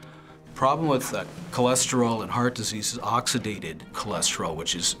 Problem with cholesterol and heart disease is oxidated cholesterol,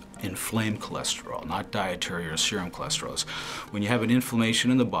 which is inflamed cholesterol, not dietary or serum cholesterol. When you have an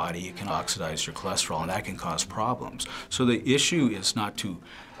inflammation in the body, you can oxidize your cholesterol, and that can cause problems. So the issue is not to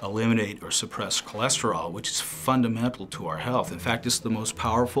eliminate or suppress cholesterol, which is fundamental to our health. In fact, it's the most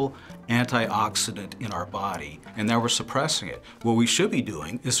powerful antioxidant in our body, and now we're suppressing it. What we should be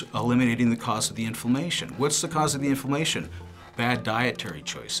doing is eliminating the cause of the inflammation. What's the cause of the inflammation? Bad dietary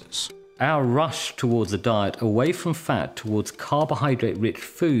choices. Our rush towards a diet away from fat towards carbohydrate-rich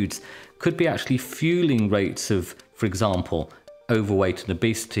foods could be actually fueling rates of, for example, overweight and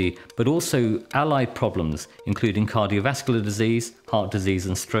obesity, but also allied problems, including cardiovascular disease, heart disease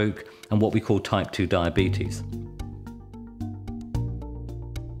and stroke, and what we call type 2 diabetes.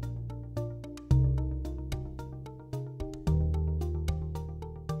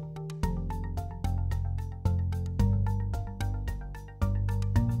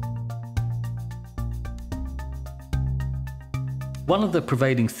 One of the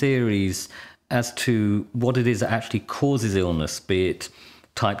prevailing theories as to what it is that actually causes illness, be it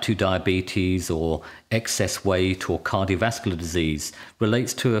type 2 diabetes or excess weight or cardiovascular disease,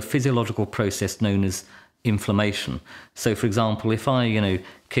 relates to a physiological process known as inflammation. So, for example, if I,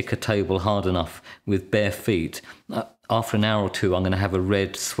 kick a table hard enough with bare feet, after an hour or two, I'm going to have a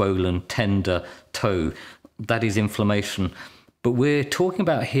red, swollen, tender toe. That is inflammation. But we're talking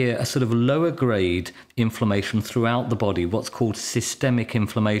about here a sort of lower grade inflammation throughout the body, what's called systemic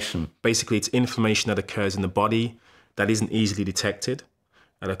inflammation. Basically, it's inflammation that occurs in the body that isn't easily detected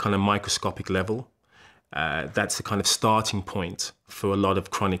at a kind of microscopic level. That's the kind of starting point for a lot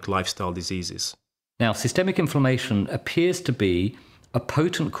of chronic lifestyle diseases. Now, systemic inflammation appears to be a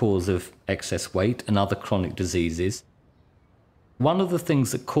potent cause of excess weight and other chronic diseases. One of the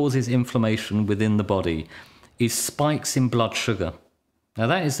things that causes inflammation within the body is spikes in blood sugar. Now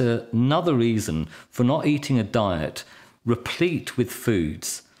that is another reason for not eating a diet replete with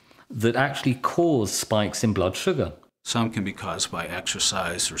foods that actually cause spikes in blood sugar. Some can be caused by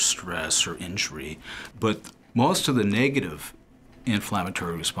exercise or stress or injury, but most of the negative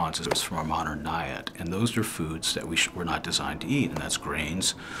inflammatory responses from our modern diet, and those are foods that we're not designed to eat, and that's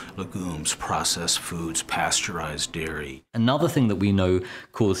grains, legumes, processed foods, pasteurized dairy. Another thing that we know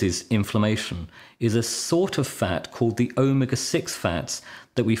causes inflammation is a sort of fat called the omega-6 fats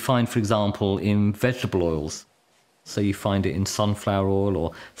that we find, for example, in vegetable oils. So you find it in sunflower oil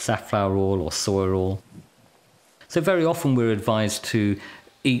or safflower oil or soy oil. So very often we're advised to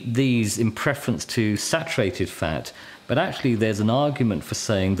eat these in preference to saturated fat, but actually there's an argument for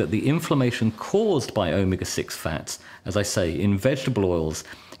saying that the inflammation caused by omega-6 fats, as I say, in vegetable oils,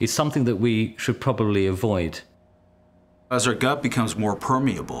 is something that we should probably avoid. As our gut becomes more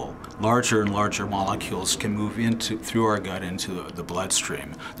permeable, larger and larger molecules can move through our gut into the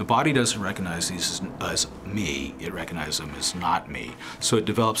bloodstream. The body doesn't recognize these as me, it recognizes them as not me. So it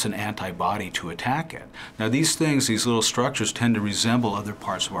develops an antibody to attack it. Now these things, these little structures tend to resemble other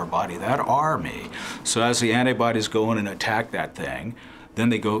parts of our body that are me. So as the antibodies go in and attack that thing, then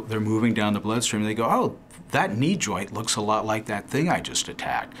they're moving down the bloodstream and they go, oh, that knee joint looks a lot like that thing I just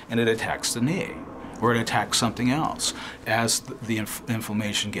attacked, and it attacks the knee. Or it attacks something else. As the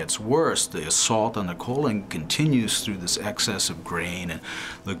inflammation gets worse, the assault on the colon continues through this excess of grain and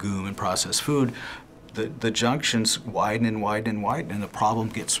legume and processed food. The junctions widen and widen and widen, and the problem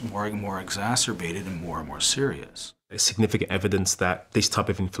gets more and more exacerbated and more serious. There's significant evidence that this type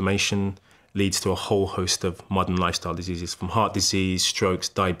of inflammation leads to a whole host of modern lifestyle diseases, from heart disease, strokes,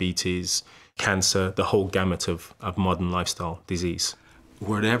 diabetes, cancer, the whole gamut of modern lifestyle disease.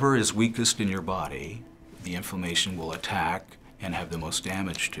 Whatever is weakest in your body, the inflammation will attack and have the most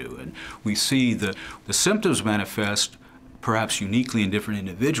damage to. And we see the symptoms manifest perhaps uniquely in different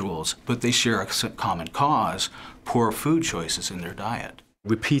individuals, but they share a common cause: poor food choices in their diet.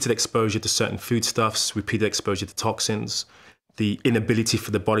 Repeated exposure to certain foodstuffs, repeated exposure to toxins, the inability for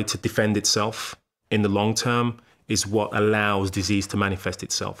the body to defend itself in the long term is what allows disease to manifest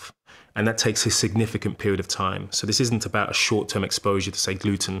itself. And that takes a significant period of time. So this isn't about a short-term exposure to, say,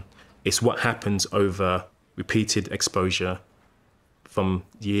 gluten. It's what happens over repeated exposure from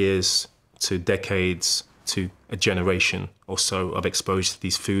years to decades to a generation or so of exposure to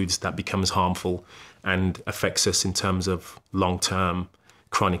these foods that becomes harmful and affects us in terms of long-term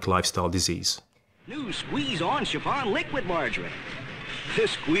chronic lifestyle disease. New Squeeze On Chiffon Liquid Margarine. The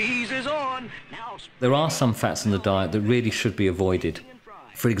squeeze is on. Now... There are some fats in the diet that really should be avoided.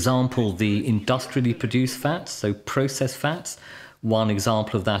 For example, the industrially produced fats, so processed fats, One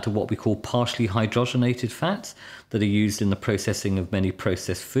example of that are what we call partially hydrogenated fats that are used in the processing of many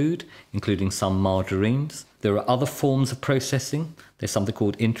processed food, including some margarines. There are other forms of processing. There's something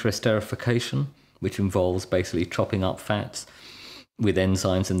called interesterification, which involves basically chopping up fats with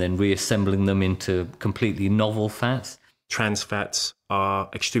enzymes and then reassembling them into completely novel fats. Trans fats are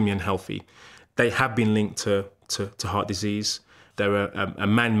extremely unhealthy. They have been linked to heart disease. They're a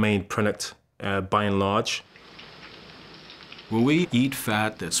man-made product by and large. When we eat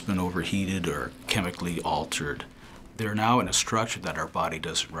fat that's been overheated or chemically altered, they're now in a structure that our body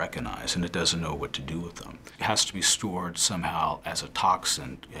doesn't recognize, and it doesn't know what to do with them. It has to be stored somehow as a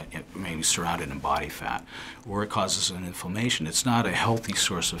toxin, maybe surrounded in body fat, or it causes an inflammation. It's not a healthy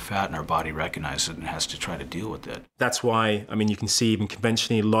source of fat, and our body recognizes it and has to try to deal with it. That's why, I mean, you can see even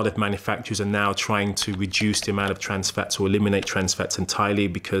conventionally, a lot of manufacturers are now trying to reduce the amount of trans fats or eliminate trans fats entirely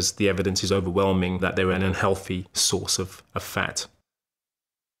because the evidence is overwhelming that they're an unhealthy source of fat.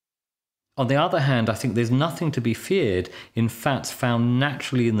 On the other hand, I think there's nothing to be feared in fats found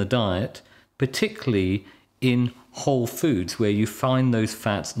naturally in the diet, particularly in whole foods where you find those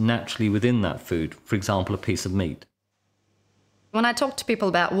fats naturally within that food, for example, a piece of meat. When I talk to people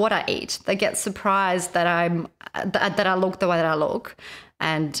about what I eat, they get surprised that I look the way that I look,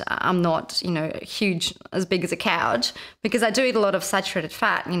 and I'm not, huge, as big as a couch, because I do eat a lot of saturated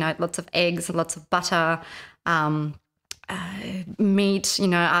fat, lots of eggs, lots of butter, meat,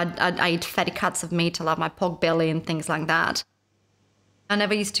 I eat fatty cuts of meat. I love my pork belly and things like that. I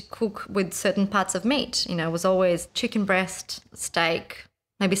never used to cook with certain parts of meat. It was always chicken breast, steak,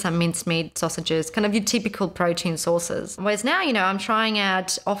 maybe some minced meat, sausages, kind of your typical protein sources. Whereas now, I'm trying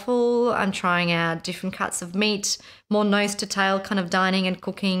out offal, I'm trying out different cuts of meat, more nose to tail kind of dining and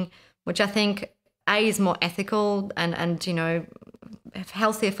cooking, which I think, A, is more ethical and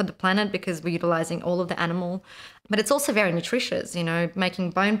healthier for the planet because we're utilizing all of the animal. But it's also very nutritious,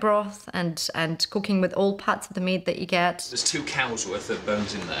 making bone broth and cooking with all parts of the meat that you get. There's 2 cows worth of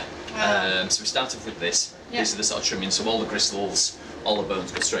bones in there. So we started with this. Yeah. These are the sort of trimmings, so all the gristles, all the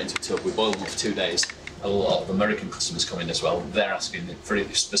bones go straight into a tub. We boil them for 2 days. A lot of American customers come in as well. They're asking for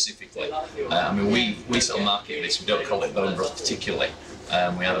it specifically. We sort of market this. We don't call it bone broth particularly.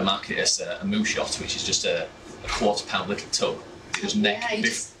 We either market it as a mou shot, which is just a quarter-pound little tub. Just neck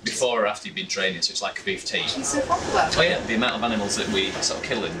before or after you've been training, so it's like a beef tea. It's so popular. Oh yeah, the amount of animals that we sort of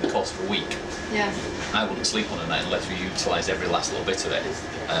kill in the course of a week. Yeah. I wouldn't sleep on a night unless we utilise every last little bit of it.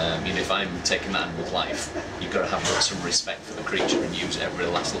 If I'm taking that animal's life, you've got to have some respect for the creature and use every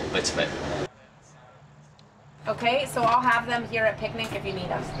last little bit of it. Okay, so I'll have them here at picnic if you need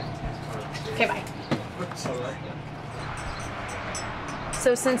them. Okay, bye.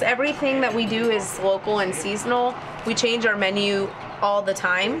 So since everything that we do is local and seasonal, we change our menu all the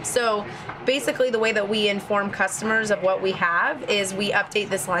time. So basically the way that we inform customers of what we have is we update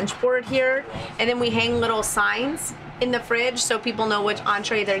this lunch board here, and then we hang little signs in the fridge so people know which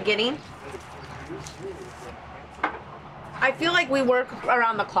entree they're getting. I feel like we work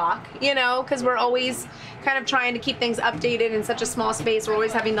around the clock, because we're always kind of trying to keep things updated in such a small space. We're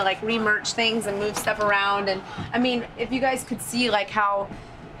always having to re-merch things and move stuff around. And I mean, if you guys could see how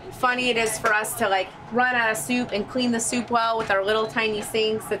funny it is for us to run out of soup and clean the soup well with our little tiny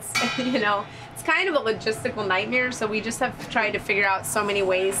sinks. It's, it's kind of a logistical nightmare. So we just have tried to figure out so many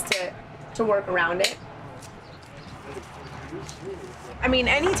ways to work around it. I mean,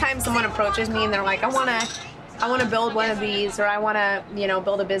 anytime someone approaches me and they're like, I want to build one of these, or I want to,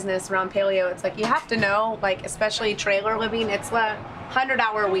 build a business around paleo. It's you have to know, especially trailer living, it's a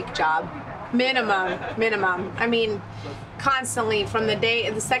 100-hour-a-week job, minimum. I mean, constantly from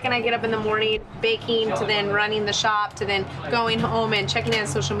the second I get up in the morning, baking, to then running the shop, to then going home and checking in on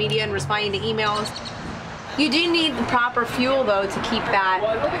social media and responding to emails. You do need the proper fuel, though, to keep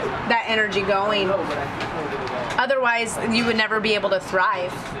that energy going. Otherwise, you would never be able to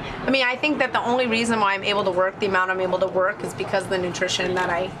thrive. I mean, I think that the only reason why I'm able to work the amount I'm able to work is because of the nutrition that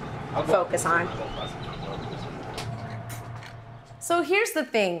I focus on. So here's the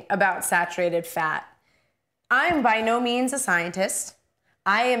thing about saturated fat. I'm by no means a scientist.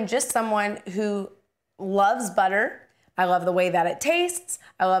 I am just someone who loves butter. I love the way that it tastes.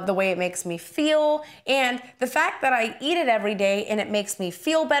 I love the way it makes me feel. And the fact that I eat it every day and it makes me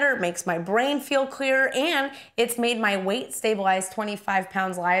feel better, it makes my brain feel clearer, and it's made my weight stabilize 25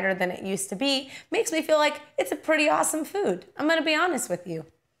 pounds lighter than it used to be, makes me feel like it's a pretty awesome food. I'm gonna be honest with you.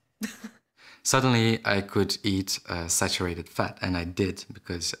 Suddenly I could eat saturated fat, and I did,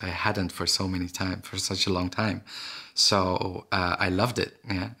 because I hadn't for such a long time. So I loved it,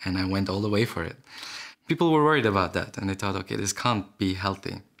 yeah, and I went all the way for it. People were worried about that, and they thought, okay, this can't be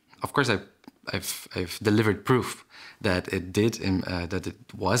healthy. Of course, I I've delivered proof that it did, that it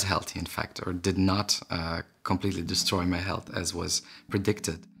was healthy, in fact, or did not completely destroy my health as was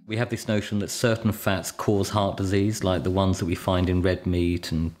predicted. We have this notion that certain fats cause heart disease, like the ones that we find in red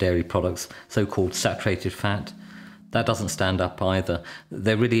meat and dairy products, so-called saturated fat. That doesn't stand up either.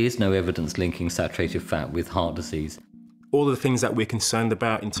 There really is no evidence linking saturated fat with heart disease. All of the things that we're concerned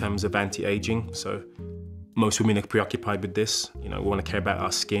about in terms of anti-aging, so most women are preoccupied with this. You know, we want to care about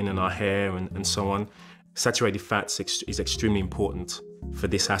our skin and our hair and so on. Saturated fats is extremely important for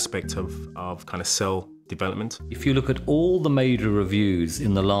this aspect of kind of cell development. If you look at all the major reviews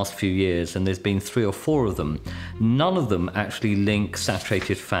in the last few years, and there's been 3 or 4 of them, none of them actually link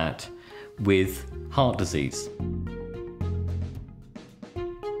saturated fat with heart disease.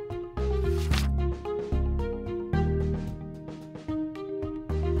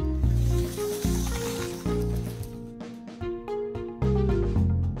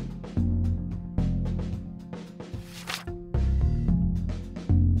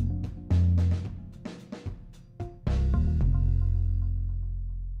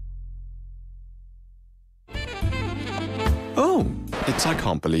 I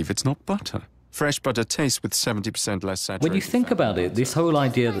can't believe it's not butter. Fresh butter tastes with 70% less saturated When you think about it, this whole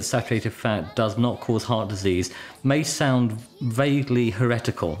idea that saturated fat does not cause heart disease may sound vaguely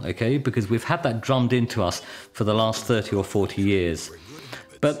heretical, okay? Because we've had that drummed into us for the last 30 or 40 years.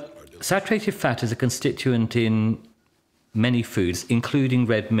 But saturated fat is a constituent in many foods, including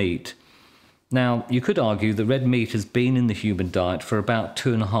red meat. Now, you could argue that red meat has been in the human diet for about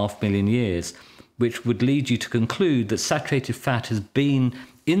 2.5 million years, which would lead you to conclude that saturated fat has been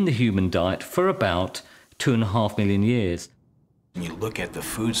in the human diet for about 2.5 million years. When you look at the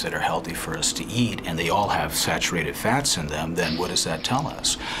foods that are healthy for us to eat and they all have saturated fats in them, then what does that tell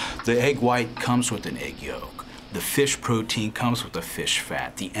us? The egg white comes with an egg yolk. The fish protein comes with a fish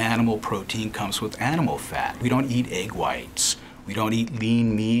fat. The animal protein comes with animal fat. We don't eat egg whites. We don't eat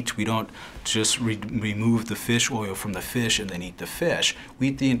lean meat. We don't just remove the fish oil from the fish and then eat the fish. We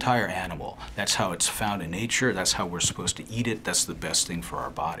eat the entire animal. That's how it's found in nature. That's how we're supposed to eat it. That's the best thing for our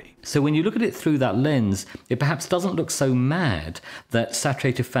body. So when you look at it through that lens, it perhaps doesn't look so mad that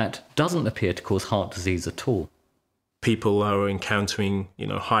saturated fat doesn't appear to cause heart disease at all. People are encountering,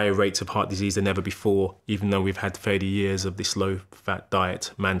 higher rates of heart disease than ever before, even though we've had 30 years of this low-fat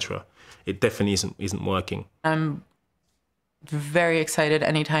diet mantra. It definitely isn't working. I'm very excited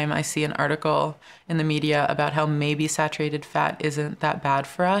anytime I see an article in the media about how maybe saturated fat isn't that bad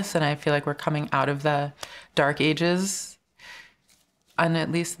for us, and I feel like we're coming out of the dark ages on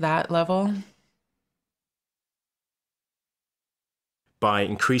at least that level. By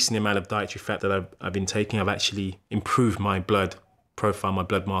increasing the amount of dietary fat that I've been taking, I've actually improved my blood profile, my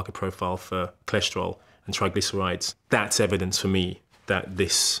blood marker profile for cholesterol and triglycerides. That's evidence for me that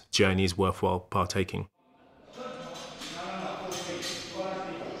this journey is worthwhile partaking.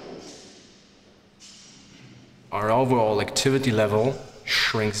 Our overall activity level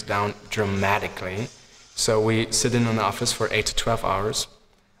shrinks down dramatically. So we sit in an office for 8 to 12 hours.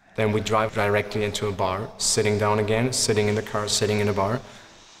 Then we drive directly into a bar, sitting down again, sitting in the car, sitting in a bar,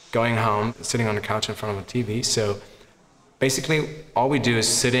 going home, sitting on the couch in front of a TV. So basically, all we do is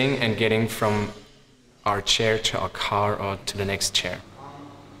sitting and getting from our chair to our car or to the next chair.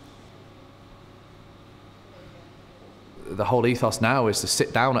 The whole ethos now is to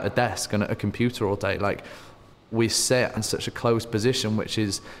sit down at a desk and at a computer all day. Like, we sit in such a closed position, which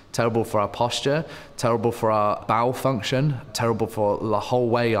is terrible for our posture, terrible for our bowel function, terrible for the whole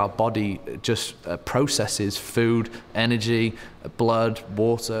way our body just processes food, energy, blood,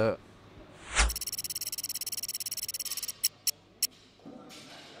 water.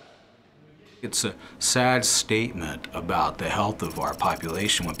 It's a sad statement about the health of our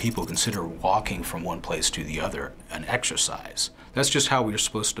population when people consider walking from one place to the other an exercise. That's just how we're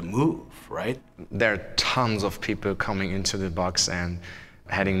supposed to move, right? There are tons of people coming into the box and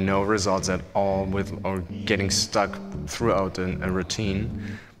having no results at all or getting stuck throughout a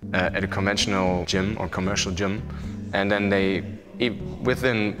routine at a conventional gym or commercial gym. And then they,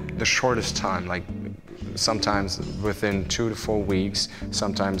 within the shortest time, like sometimes within 2 to 4 weeks,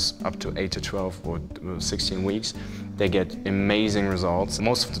 sometimes up to 8 to 12 or 16 weeks, they get amazing results.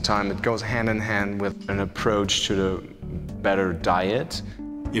 Most of the time it goes hand in hand with an approach to the better diet.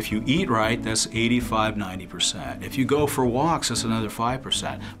 If you eat right, that's 85, 90%. If you go for walks, that's another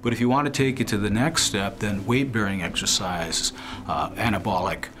 5%. But if you want to take it to the next step, then weight-bearing exercise,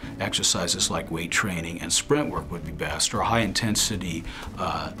 anabolic exercises like weight training and sprint work would be best, or high-intensity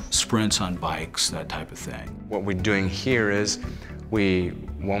sprints on bikes, that type of thing. What we're doing here is We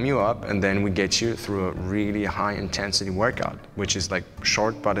warm you up and then we get you through a really high intensity workout, which is like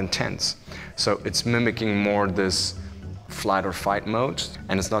short but intense. So it's mimicking more this flight or fight mode,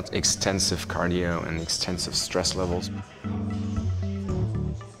 and it's not extensive cardio and extensive stress levels.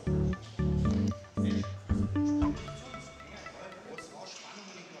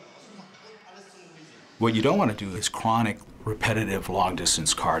 What you don't want to do is chronic, repetitive,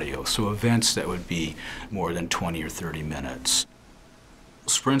 long-distance cardio, so events that would be more than 20 or 30 minutes.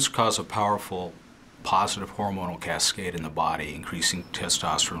 Sprints cause a powerful positive hormonal cascade in the body, increasing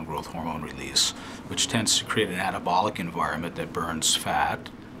testosterone growth hormone release, which tends to create an anabolic environment that burns fat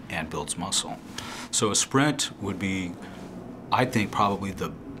and builds muscle. So a sprint would be, I think, probably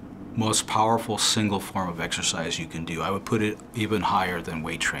the most powerful single form of exercise you can do. I would put it even higher than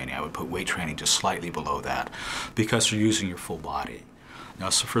weight training. I would put weight training just slightly below that because you're using your full body. Now,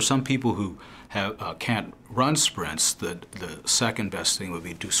 so for some people who can't run sprints, the second best thing would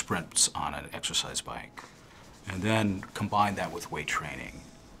be do sprints on an exercise bike, and then combine that with weight training.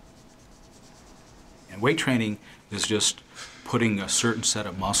 And weight training is just putting a certain set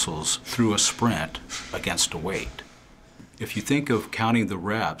of muscles through a sprint against a weight. If you think of counting the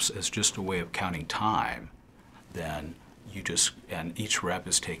reps as just a way of counting time, then and each rep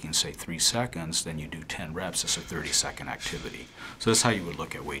is taking, say, 3 seconds, then you do 10 reps as a 30-second activity. So that's how you would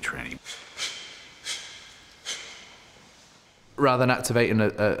look at weight training. Rather than activating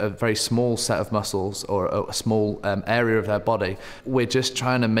a very small set of muscles or a small area of their body, we're just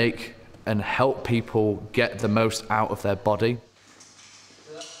trying to make and help people get the most out of their body.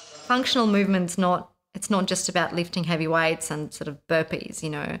 Functional movement's it's not just about lifting heavy weights and sort of burpees, you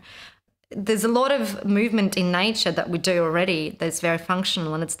know. There's a lot of movement in nature that we do already that's very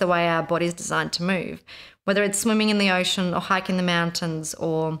functional, and it's the way our body's designed to move. Whether it's swimming in the ocean or hiking the mountains,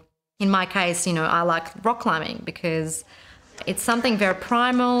 or in my case, you know, I like rock climbing because it's something very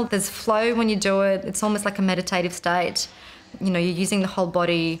primal. There's flow when you do it. It's almost like a meditative state. You know, you're using the whole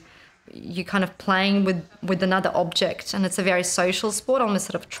body. You're kind of playing with another object, and it's a very social sport, almost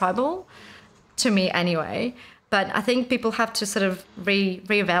sort of tribal, to me anyway. But I think people have to sort of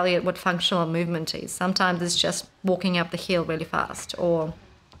reevaluate what functional movement is. Sometimes it's just walking up the hill really fast, or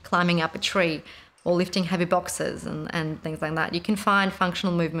climbing up a tree, or lifting heavy boxes and things like that. You can find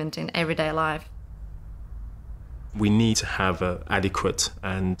functional movement in everyday life. We need to have an adequate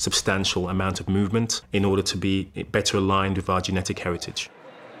and substantial amount of movement in order to be better aligned with our genetic heritage.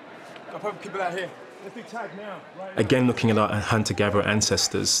 Keep it out here. Let's be tagged now. Again, looking at our hunter-gatherer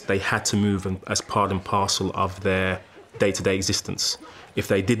ancestors, they had to move as part and parcel of their day-to-day existence. If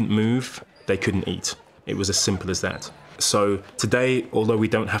they didn't move, they couldn't eat. It was as simple as that. So today, although we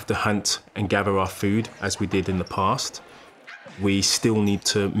don't have to hunt and gather our food as we did in the past, we still need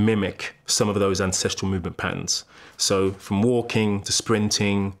to mimic some of those ancestral movement patterns. So from walking to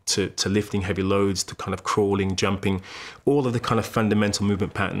sprinting to lifting heavy loads to kind of crawling, jumping, all of the kind of fundamental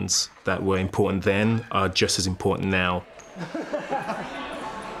movement patterns that were important then are just as important now.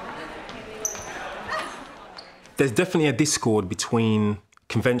 There's definitely a discord between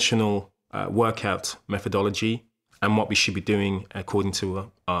conventional workout methodology and what we should be doing according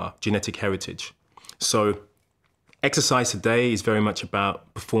to our genetic heritage. So exercise today is very much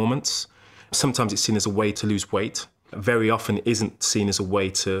about performance. Sometimes it's seen as a way to lose weight. Very often it isn't seen as a way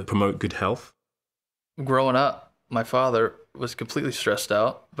to promote good health. Growing up, my father was completely stressed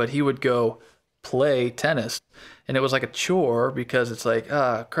out, but he would go play tennis. And it was like a chore because it's like,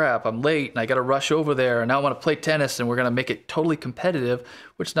 crap, I'm late and I got to rush over there and now I want to play tennis and we're going to make it totally competitive,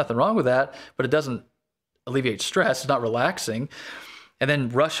 which is nothing wrong with that, but it doesn't alleviate stress. It's not relaxing. And then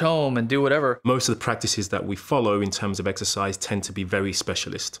rush home and do whatever. Most of the practices that we follow in terms of exercise tend to be very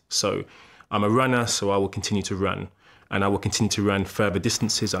specialist. So I'm a runner, so I will continue to run. And I will continue to run further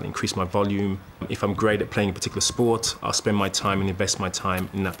distances. I'll increase my volume. If I'm great at playing a particular sport, I'll spend my time and invest my time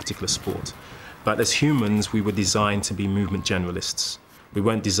in that particular sport. But as humans, we were designed to be movement generalists. We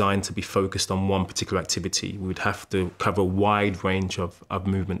weren't designed to be focused on one particular activity. We would have to cover a wide range of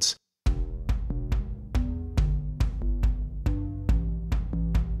movements.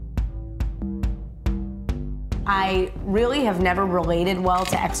 I really have never related well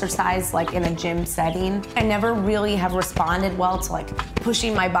to exercise like in a gym setting. I never really have responded well to like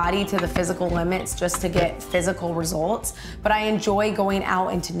pushing my body to the physical limits just to get physical results. But I enjoy going out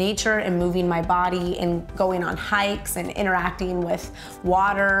into nature and moving my body and going on hikes and interacting with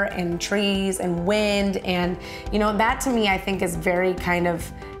water and trees and wind. And you know, that to me I think is very kind of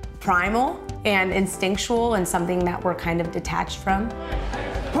primal and instinctual and something that we're kind of detached from.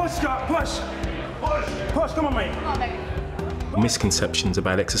 Push, Scott, push! Push, come on, mate. Come on, baby. Misconceptions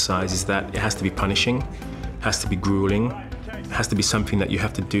about exercise is that it has to be punishing, has to be grueling, It has to be something that you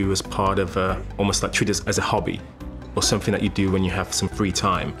have to do as part of, almost like treat it as a hobby, or something that you do when you have some free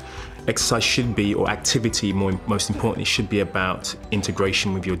time. Exercise should be, or activity most importantly, should be about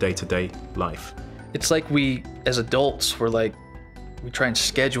integration with your day-to-day life. It's like we, as adults, we try and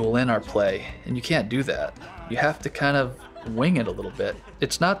schedule in our play, and you can't do that. You have to kind of wing it a little bit.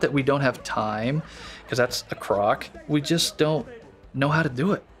 It's not that we don't have time, because that's a crock. We just don't know how to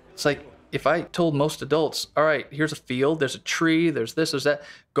do it. It's like if I told most adults, all right, here's a field, there's a tree, there's this, there's that,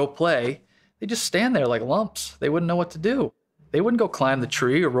 go play, they just stand there like lumps. They wouldn't know what to do. They wouldn't go climb the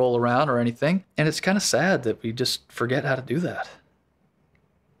tree or roll around or anything. And it's kind of sad that we just forget how to do that.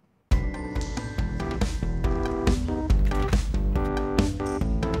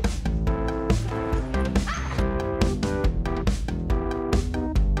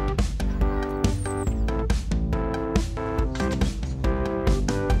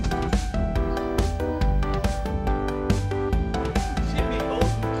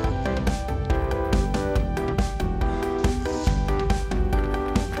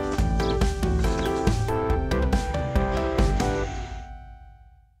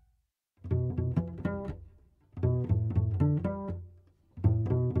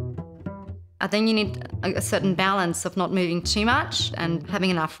 I think you need a certain balance of not moving too much and having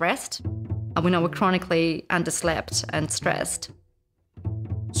enough rest. We know we're chronically underslept and stressed.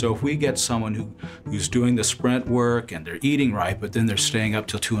 So if we get someone who's doing the sprint work and they're eating right, but then they're staying up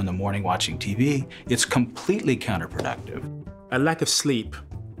till 2 in the morning watching TV, it's completely counterproductive. A lack of sleep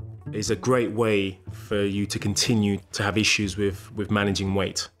is a great way for you to continue to have issues with managing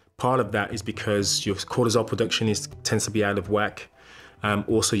weight. Part of that is because your cortisol production tends to be out of whack.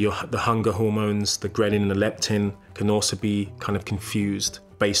 Also, the hunger hormones, the ghrelin and the leptin, can also be kind of confused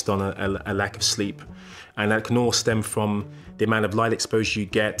based on a lack of sleep. And that can all stem from the amount of light exposure you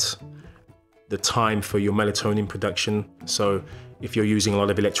get, the time for your melatonin production. So if you're using a lot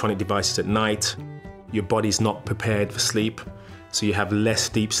of electronic devices at night, your body's not prepared for sleep. So you have less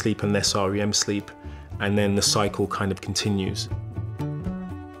deep sleep and less REM sleep. And then the cycle kind of continues.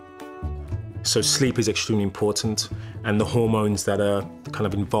 So sleep is extremely important, and the hormones that are kind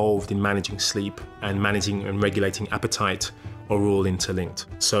of involved in managing sleep and managing and regulating appetite are all interlinked.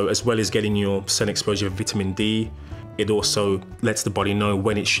 So as well as getting your sun exposure of vitamin D, it also lets the body know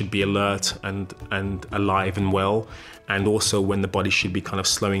when it should be alert and alive and well, and also when the body should be kind of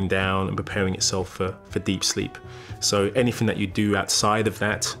slowing down and preparing itself for deep sleep. So anything that you do outside of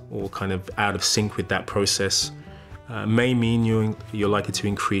that, or kind of out of sync with that process, may mean you're likely to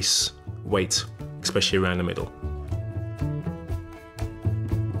increase weight, especially around the middle.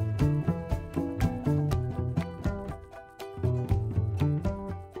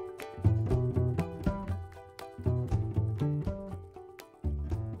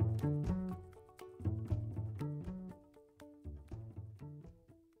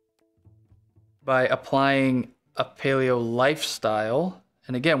 By applying a paleo lifestyle,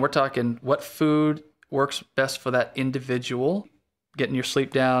 and again, we're talking what food works best for that individual, getting your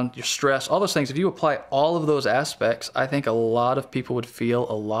sleep down, your stress, all those things. If you apply all of those aspects, I think a lot of people would feel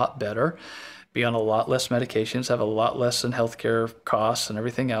a lot better, be on a lot less medications, have a lot less in healthcare costs and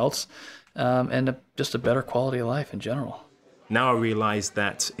everything else, and just a better quality of life in general. Now I realize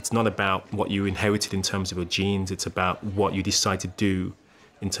that it's not about what you inherited in terms of your genes, it's about what you decide to do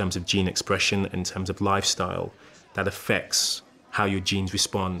in terms of gene expression, in terms of lifestyle, that affects how your genes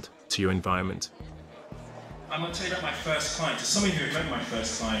respond to your environment. I'm going to tell you about my first client. So some of you have met my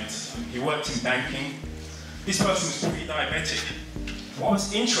first client. He worked in banking. This person was pre-diabetic. What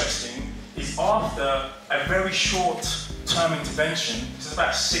was interesting is after a very short-term intervention, this is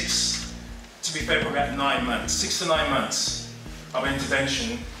about 6, to be fair, probably about 9 months, 6 to 9 months of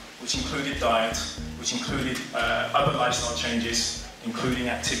intervention, which included diet, which included other lifestyle changes, including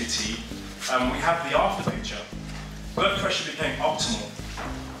activity. We have the after picture. Blood pressure became optimal.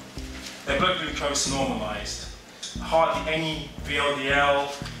 Their blood glucose normalized. Hardly any VLDL,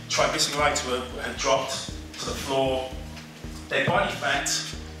 triglycerides had dropped to the floor. Their body fat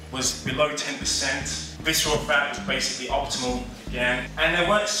was below 10%. Visceral fat was basically optimal again. And they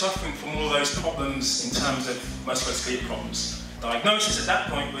weren't suffering from all those problems in terms of musculoskeletal problems. Diagnosis at that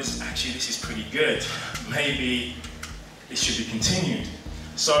point was, actually, this is pretty good. Maybe this should be continued.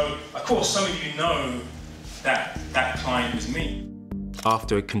 So, of course, some of you know that that client was me.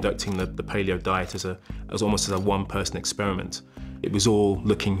 After conducting the paleo diet as almost as a one-person experiment, it was all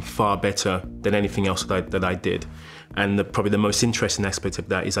looking far better than anything else that I did. And probably the most interesting aspect of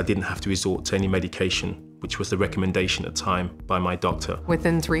that is I didn't have to resort to any medication, which was the recommendation at the time by my doctor.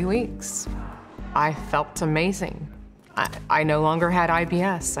 Within 3 weeks, I felt amazing. I no longer had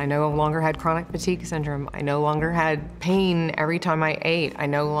IBS. I no longer had chronic fatigue syndrome. I no longer had pain every time I ate. I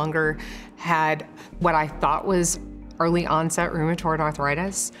no longer had what I thought was early onset rheumatoid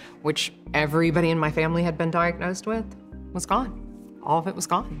arthritis, which everybody in my family had been diagnosed with, was gone. All of it was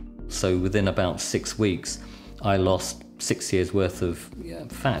gone. So within about 6 weeks, I lost 6 years worth of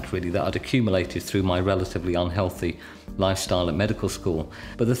fat, really, that I'd accumulated through my relatively unhealthy lifestyle at medical school.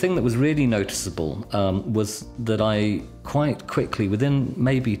 But the thing that was really noticeable was that I quite quickly, within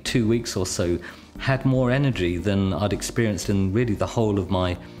maybe 2 weeks or so, had more energy than I'd experienced in really the whole of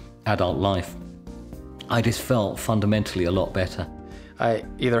my adult life. I just felt fundamentally a lot better. I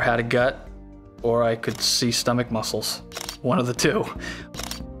either had a gut or I could see stomach muscles. One of the two.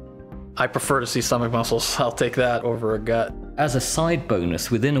 I prefer to see stomach muscles. I'll take that over a gut. As a side bonus,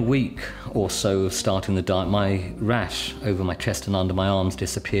 within a week or so of starting the diet, my rash over my chest and under my arms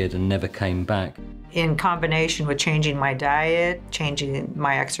disappeared and never came back. In combination with changing my diet, changing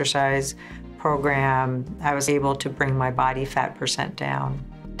my exercise program, I was able to bring my body fat percent down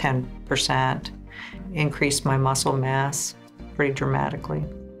 10%, increase my muscle mass pretty dramatically.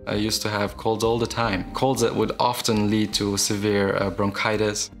 I used to have colds all the time. Colds that would often lead to severe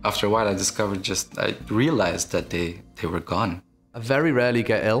bronchitis. After a while, I realized that they were gone. I very rarely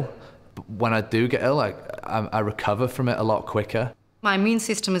get ill, but when I do get ill, I recover from it a lot quicker. My immune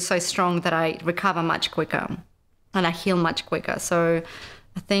system is so strong that I recover much quicker and I heal much quicker. So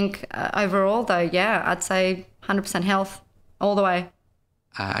I think overall though, yeah, I'd say 100% health all the way.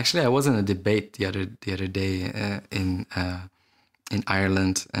 Actually, I was in a debate the other day in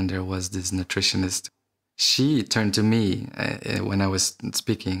Ireland, and there was this nutritionist. She turned to me when I was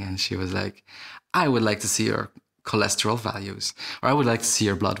speaking, and she was like, I would like to see your cholesterol values, or I would like to see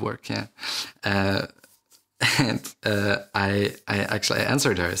your blood work, yeah. I actually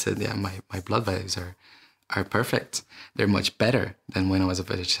answered her. I said, yeah, my blood values are perfect. They're much better than when I was a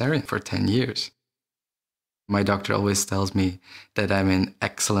vegetarian for 10 years. My doctor always tells me that I'm in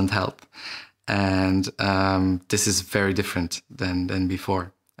excellent health. And this is very different than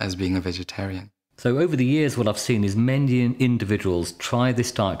before as being a vegetarian. So over the years, what I've seen is many individuals try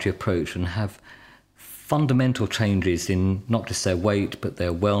this dietary approach and have fundamental changes in not just their weight, but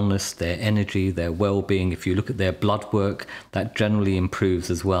their wellness, their energy, their well-being. If you look at their blood work, that generally improves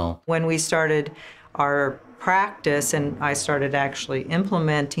as well. When we started our practice and I started actually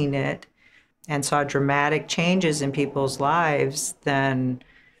implementing it and saw dramatic changes in people's lives, then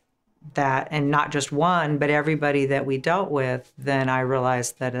that, and not just one, but everybody that we dealt with, then I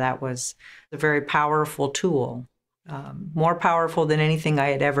realized that that was a very powerful tool, more powerful than anything I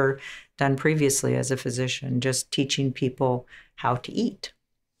had ever done previously as a physician, just teaching people how to eat.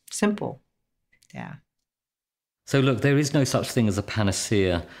 Simple, yeah. So look, there is no such thing as a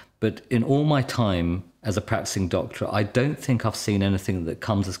panacea, but in all my time as a practicing doctor, I don't think I've seen anything that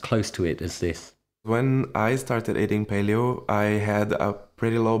comes as close to it as this. When I started eating paleo, I had a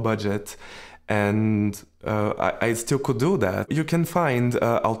pretty low budget, and I still could do that. You can find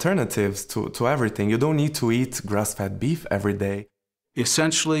alternatives to everything. You don't need to eat grass-fed beef every day.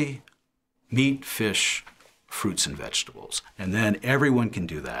 Essentially, meat, fish, fruits, and vegetables. And then everyone can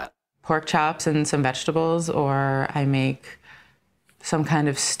do that. Pork chops and some vegetables, or I make some kind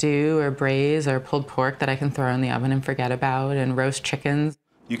of stew or braise or pulled pork that I can throw in the oven and forget about, and roast chickens.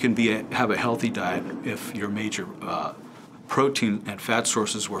 You can have a healthy diet if your major protein and fat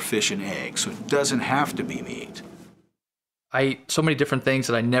sources were fish and eggs, so it doesn't have to be meat. I eat so many different things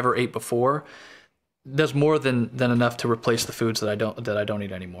that I never ate before. There's more than enough to replace the foods that I don't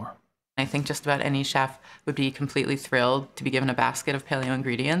eat anymore. I think just about any chef would be completely thrilled to be given a basket of paleo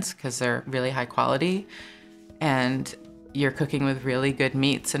ingredients because they're really high quality, and you're cooking with really good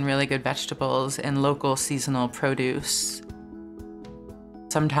meats and really good vegetables and local seasonal produce.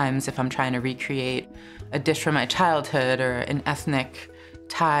 Sometimes if I'm trying to recreate a dish from my childhood or an ethnic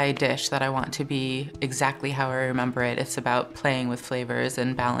Thai dish that I want to be exactly how I remember it, it's about playing with flavors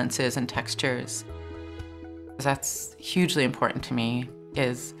and balances and textures. That's hugely important to me,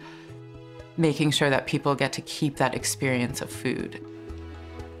 is making sure that people get to keep that experience of food.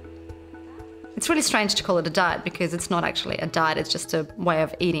 It's really strange to call it a diet because it's not actually a diet, it's just a way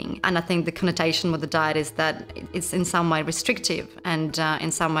of eating. And I think the connotation with the diet is that it's in some way restrictive and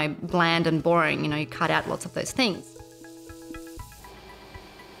in some way bland and boring. You know, you cut out lots of those things.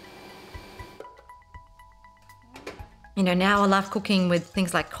 You know, now I love cooking with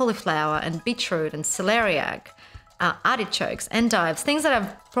things like cauliflower and beetroot and celeriac, artichokes, endives, things that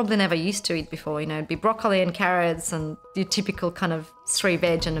I've probably never used to eat before. You know, it'd be broccoli and carrots and your typical kind of 3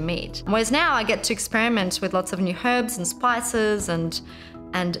 veg and a meat. Whereas now I get to experiment with lots of new herbs and spices and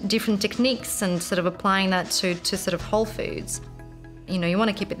and different techniques and sort of applying that to sort of whole foods. You know, you want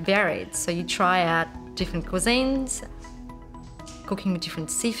to keep it varied, so you try out different cuisines, cooking with different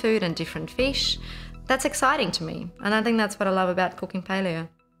seafood and different fish. That's exciting to me, and I think that's what I love about cooking paleo.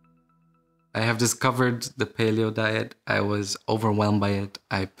 I have discovered the paleo diet. I was overwhelmed by it.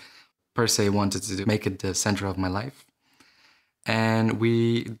 I per se wanted to make it the center of my life. And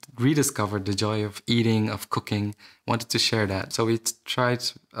we rediscovered the joy of eating, of cooking, wanted to share that. So we tried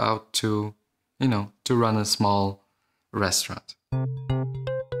out to, you know, to run a small restaurant.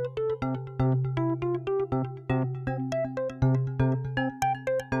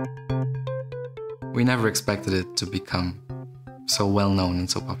 We never expected it to become so well known and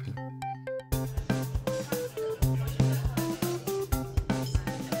so popular.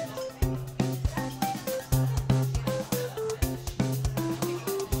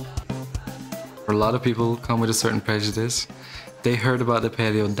 A lot of people come with a certain prejudice. They heard about the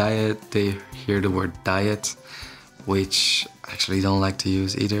paleo diet, they hear the word diet, which I actually don't like to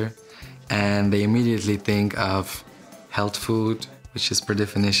use either, and they immediately think of health food, which is per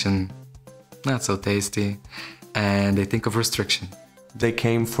definition not so tasty, and they think of restriction. They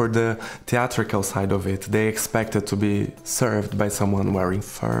came for the theatrical side of it. They expected to be served by someone wearing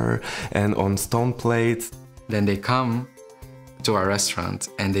fur and on stone plates. Then they come to our restaurant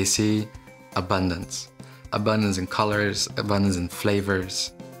and they see abundance. Abundance in colors, abundance in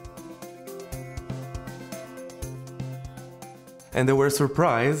flavors. And they were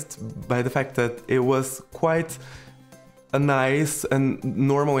surprised by the fact that it was quite a nice and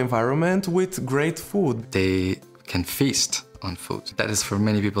normal environment with great food. They can feast on food. That is for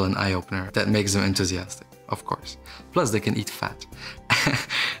many people an eye-opener. That makes them enthusiastic, of course. Plus they can eat fat,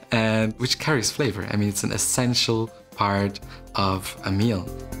 and which carries flavor. I mean, it's an essential part of a meal.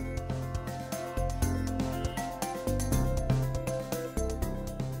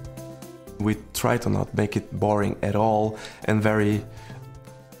 We try to not make it boring at all and very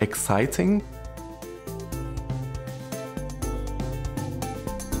exciting.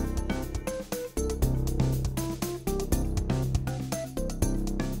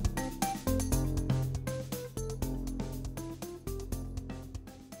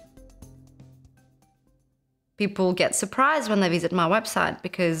 People get surprised when they visit my website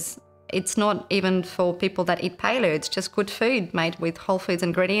because it's not even for people that eat paleo, it's just good food made with whole foods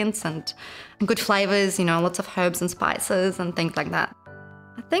ingredients and good flavors, you know, lots of herbs and spices and things like that.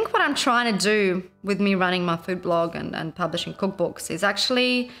 I think what I'm trying to do with me running my food blog and publishing cookbooks is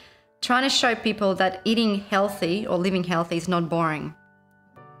actually trying to show people that eating healthy or living healthy is not boring.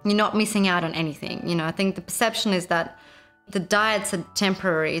 You're not missing out on anything. You know, I think the perception is that the diet's a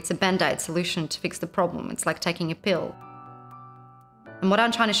temporary, it's a band-aid solution to fix the problem. It's like taking a pill. And what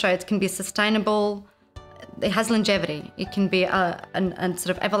I'm trying to show, it can be sustainable, it has longevity. It can be a sort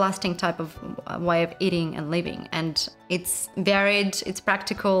of everlasting type of way of eating and living. And it's varied, it's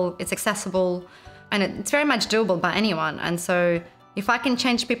practical, it's accessible, and it's very much doable by anyone. And so if I can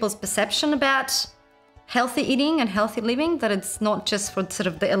change people's perception about healthy eating and healthy living, that it's not just for sort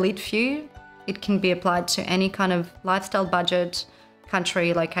of the elite few, it can be applied to any kind of lifestyle, budget,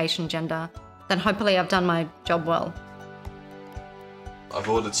 country, location, gender, then hopefully I've done my job well. I've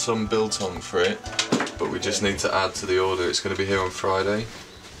ordered some biltong for it, but we just need to add to the order. It's going to be here on Friday.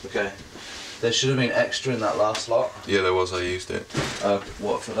 Okay. There should have been extra in that last lot. Yeah, there was. I used it.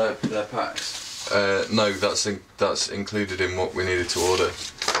 What, for their packs? No, that's included in what we needed to order.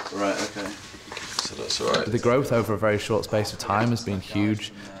 Right, okay. So that's all right. The growth over a very short space of time has been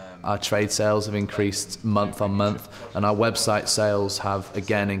huge. Our trade sales have increased month on month, and our website sales have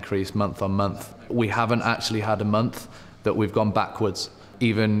again increased month on month. We haven't actually had a month that we've gone backwards,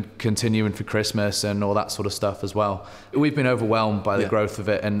 even continuing for Christmas and all that sort of stuff as well. We've been overwhelmed by the growth of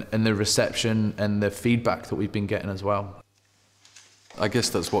it and the reception and the feedback that we've been getting as well. I guess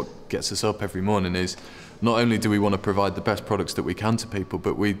that's what gets us up every morning, is not only do we want to provide the best products that we can to people,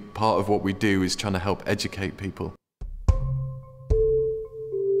 but part of what we do is trying to help educate people.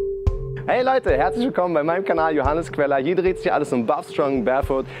 Hey Leute, herzlich willkommen bei meinem Kanal Johannes Kwella. Hier dreht sich alles um Buff, Strong,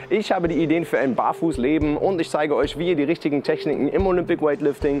 Barefoot. Ich habe die Ideen für ein Barfußleben und ich zeige euch, wie ihr die richtigen Techniken im Olympic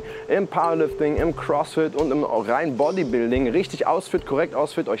Weightlifting, im Powerlifting, im Crossfit und im rein Bodybuilding richtig ausführt, korrekt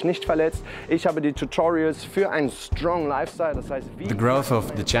ausführt, euch nicht verletzt. Ich habe die Tutorials für einen Strong Lifestyle, das heißt wie... The growth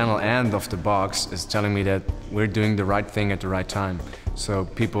of the channel and of the box is telling me that we're doing the right thing at the right time. So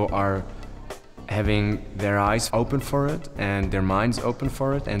people are having their eyes open for it and their minds open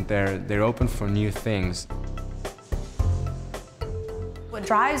for it, and they're open for new things. What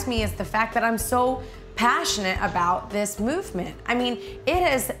drives me is the fact that I'm so passionate about this movement. I mean, it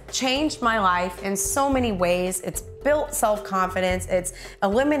has changed my life in so many ways. It's built self-confidence, it's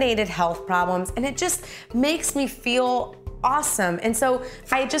eliminated health problems, and it just makes me feel awesome. And so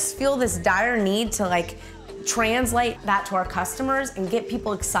I just feel this dire need to like translate that to our customers and get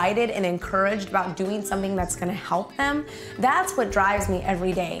people excited and encouraged about doing something that's gonna help them. That's what drives me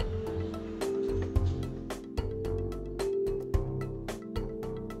every day.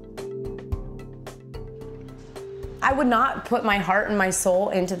 I would not put my heart and my soul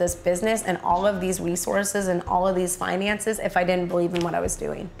into this business and all of these resources and all of these finances if I didn't believe in what I was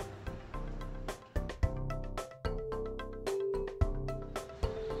doing.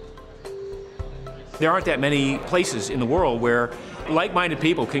 There aren't that many places in the world where like-minded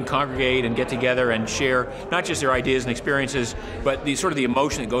people can congregate and get together and share not just their ideas and experiences, but the sort of the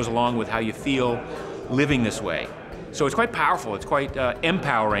emotion that goes along with how you feel living this way. So it's quite powerful. It's quite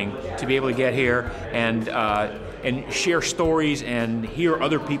empowering to be able to get here and share stories and hear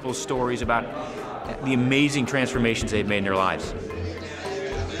other people's stories about the amazing transformations they've made in their lives.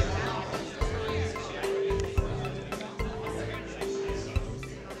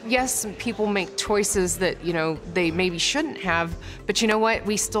 Yes, people make choices that, you know, they maybe shouldn't have, but you know what?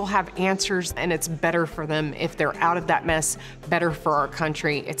 We still have answers, and it's better for them if they're out of that mess, better for our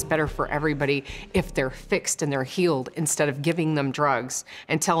country, it's better for everybody if they're fixed and they're healed, instead of giving them drugs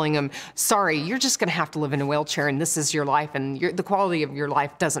and telling them, sorry, you're just gonna have to live in a wheelchair and this is your life and the quality of your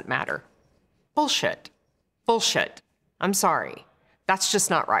life doesn't matter. Bullshit. Bullshit. I'm sorry. That's just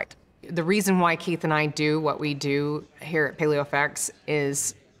not right. The reason why Keith and I do what we do here at PaleoFX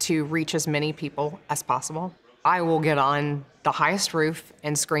is to reach as many people as possible. I will get on the highest roof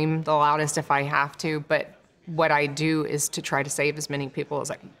and scream the loudest if I have to, but what I do is to try to save as many people as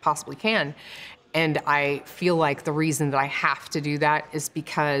I possibly can. And I feel like the reason that I have to do that is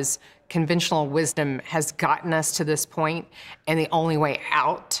because conventional wisdom has gotten us to this point, and the only way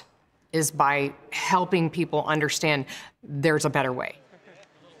out is by helping people understand there's a better way.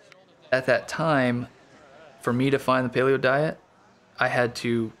 At that time, for me to find the paleo diet, I had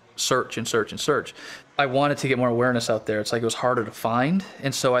to search and search and search. I wanted to get more awareness out there. It's like it was harder to find.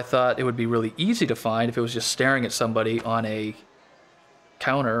 And so I thought it would be really easy to find if it was just staring at somebody on a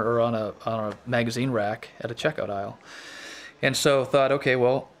counter or on a magazine rack at a checkout aisle. And so I thought, okay,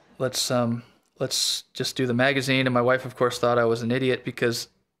 well, let's just do the magazine. And my wife, of course, thought I was an idiot because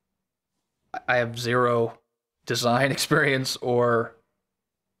I have zero design experience or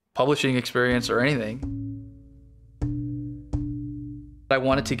publishing experience or anything. I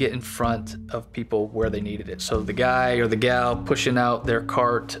wanted to get in front of people where they needed it. So the guy or the gal pushing out their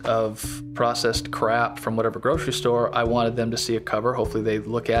cart of processed crap from whatever grocery store, I wanted them to see a cover. Hopefully they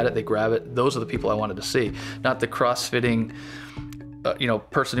look at it, they grab it. Those are the people I wanted to see, not the cross-fitting,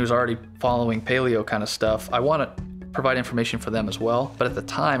 person who's already following paleo kind of stuff. I want to provide information for them as well. But at the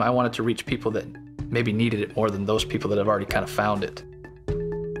time, I wanted to reach people that maybe needed it more than those people that have already kind of found it.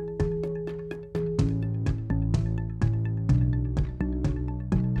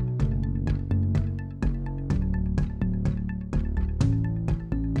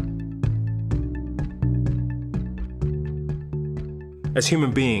 As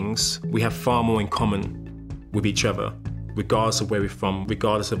human beings, we have far more in common with each other, regardless of where we're from,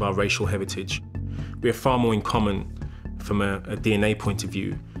 regardless of our racial heritage. We have far more in common from a DNA point of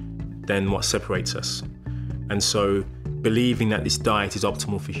view than what separates us. And so, believing that this diet is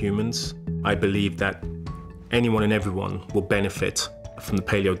optimal for humans, I believe that anyone and everyone will benefit from the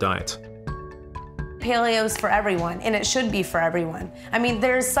paleo diet. Paleo's for everyone, and it should be for everyone. I mean,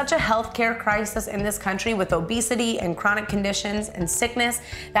 there's such a healthcare crisis in this country with obesity and chronic conditions and sickness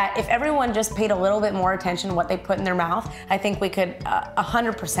that if everyone just paid a little bit more attention to what they put in their mouth, I think we could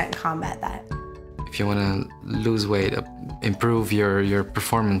 100% combat that. If you want to lose weight, improve your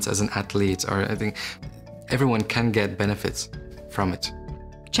performance as an athlete, or I think everyone can get benefits from it.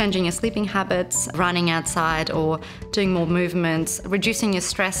 Changing your sleeping habits, running outside or doing more movements, reducing your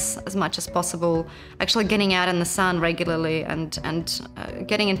stress as much as possible, actually getting out in the sun regularly and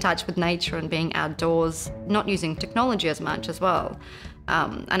getting in touch with nature and being outdoors, not using technology as much as well.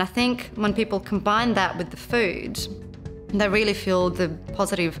 And I think when people combine that with the food, they really feel the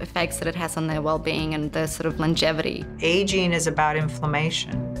positive effects that it has on their well-being and their sort of longevity. Aging is about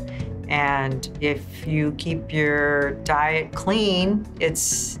inflammation. And if you keep your diet clean,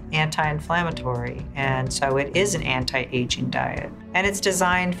 it's anti-inflammatory. And so it is an anti-aging diet. And it's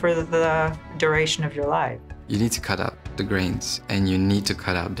designed for the duration of your life. You need to cut out the grains, and you need to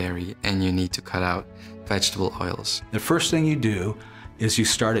cut out dairy, and you need to cut out vegetable oils. The first thing you do is you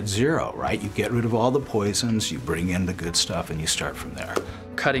start at zero, right? You get rid of all the poisons, you bring in the good stuff, and you start from there.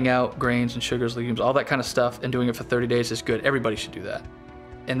 Cutting out grains and sugars, legumes, all that kind of stuff, and doing it for 30 days is good. Everybody should do that.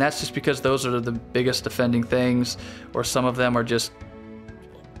 And that's just because those are the biggest offending things, or some of them are just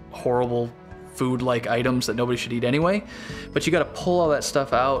horrible food-like items that nobody should eat anyway. But you got to pull all that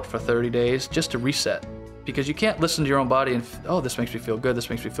stuff out for 30 days just to reset, because you can't listen to your own body and, oh, this makes me feel good, this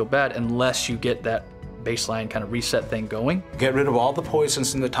makes me feel bad, unless you get that baseline kind of reset thing going. Get rid of all the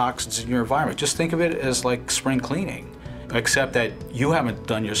poisons and the toxins in your environment. Just think of it as like spring cleaning, except that you haven't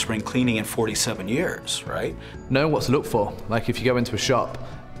done your spring cleaning in 47 years, right? Know what to look for. Like if you go into a shop,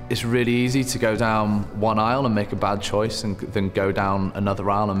 it's really easy to go down one aisle and make a bad choice and then go down another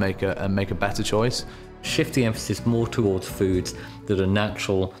aisle and make a better choice. Shift the emphasis more towards foods that are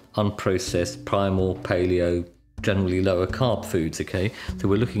natural, unprocessed, primal, paleo, generally lower carb foods, okay? So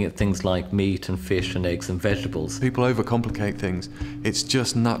we're looking at things like meat and fish and eggs and vegetables. People overcomplicate things. It's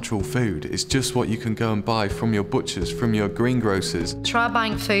just natural food. It's just what you can go and buy from your butchers, from your greengrocers. Try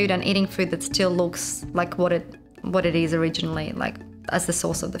buying food and eating food that still looks like what it is originally, like as the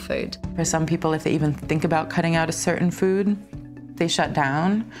source of the food. For some people, if they even think about cutting out a certain food, they shut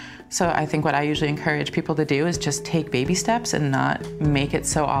down. So I think what I usually encourage people to do is just take baby steps and not make it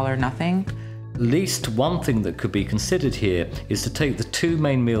so all or nothing. At least one thing that could be considered here is to take the 2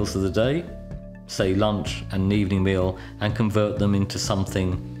 main meals of the day, say lunch and an evening meal, and convert them into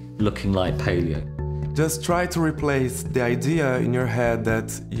something looking like paleo. Just try to replace the idea in your head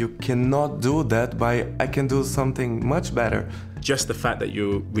that you cannot do that by, I can do something much better. Just the fact that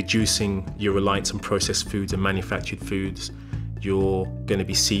you're reducing your reliance on processed foods and manufactured foods, you're going to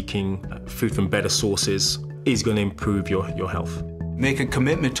be seeking food from better sources, is going to improve your health. Make a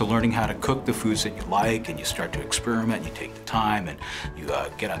commitment to learning how to cook the foods that you like, and you start to experiment. You take the time and you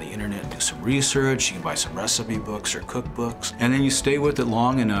get on the internet and do some research. You can buy some recipe books or cookbooks, and then you stay with it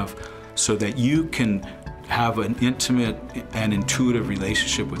long enough so that you can have an intimate and intuitive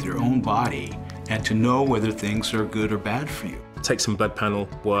relationship with your own body and to know whether things are good or bad for you. Take some blood panel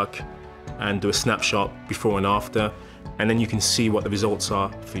work and do a snapshot before and after, and then you can see what the results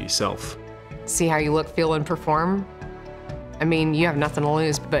are for yourself. See how you look, feel, and perform. I mean, you have nothing to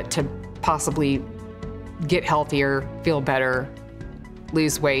lose but to possibly get healthier, feel better,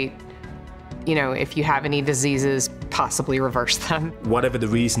 lose weight. You know, if you have any diseases, possibly reverse them. Whatever the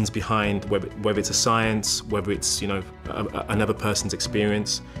reasons behind, whether it's a science, whether it's, you know, another person's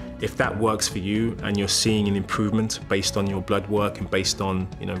experience, if that works for you and you're seeing an improvement based on your blood work and based on,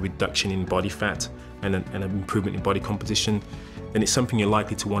 you know, reduction in body fat and an improvement in body composition, then it's something you're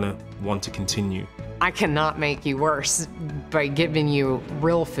likely to want to continue. I cannot make you worse by giving you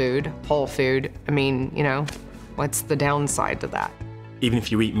real food, whole food. I mean, you know, what's the downside to that? Even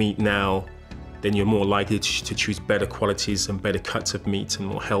if you eat meat now, then you're more likely to choose better qualities and better cuts of meat and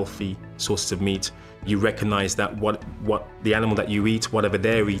more healthy sources of meat. You recognize that what the animal that you eat, whatever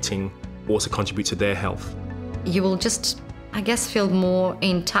they're eating, also contributes to their health. You will just, I guess, feel more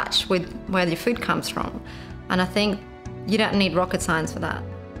in touch with where your food comes from. And I think you don't need rocket science for that.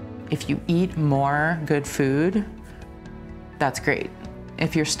 If you eat more good food, that's great.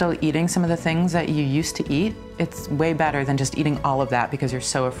 If you're still eating some of the things that you used to eat, it's way better than just eating all of that because you're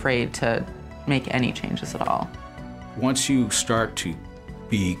so afraid to make any changes at all. Once you start to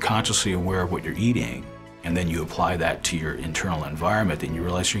be consciously aware of what you're eating, and then you apply that to your internal environment, then you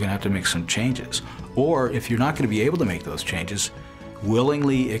realize you're gonna have to make some changes. Or if you're not gonna be able to make those changes,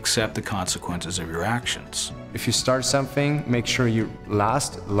 willingly accept the consequences of your actions. If you start something, make sure you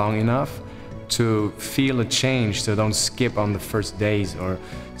last long enough to feel a change, so don't skip on the first days or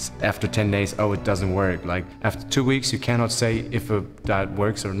after 10 days, oh, it doesn't work. Like after 2 weeks, you cannot say if a diet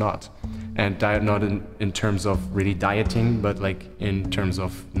works or not. And diet not in terms of really dieting, but like in terms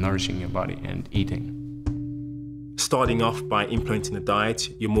of nourishing your body and eating. Starting off by implementing a diet,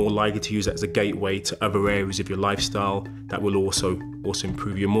 you're more likely to use that as a gateway to other areas of your lifestyle that will also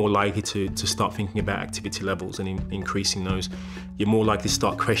improve. You're more likely to start thinking about activity levels and increasing those. You're more likely to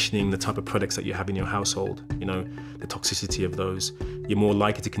start questioning the type of products that you have in your household, you know, the toxicity of those. You're more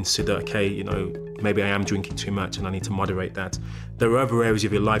likely to consider, okay, you know, maybe I am drinking too much and I need to moderate that. There are other areas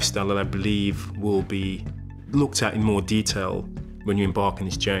of your lifestyle that I believe will be looked at in more detail when you embark on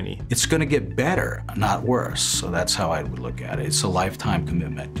this journey. It's gonna get better, not worse. So that's how I would look at it. It's a lifetime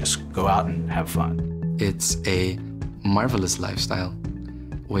commitment. Just go out and have fun. It's a marvelous lifestyle,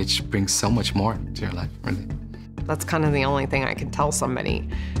 which brings so much more to your life, really. That's kind of the only thing I can tell somebody.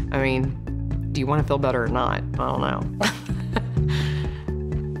 I mean, do you want to feel better or not? I don't know.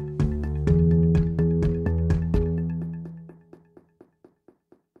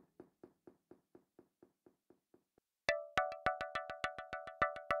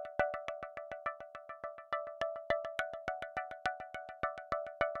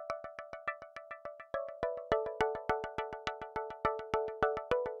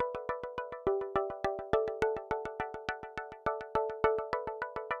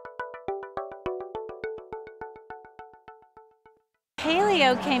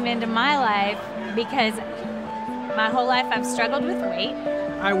 paleo came into my life because my whole life I've struggled with weight.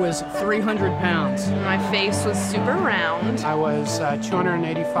 I was 300 pounds. My face was super round. I was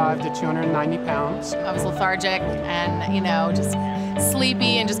 285 to 290 pounds. I was lethargic and, you know, just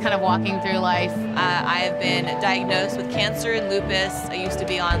sleepy and just kind of walking through life. I have been diagnosed with cancer and lupus. I used to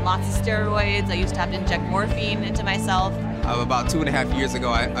be on lots of steroids. I used to have to inject morphine into myself. About 2.5 years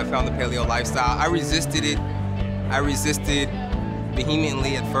ago, I found the paleo lifestyle. I resisted it. I resisted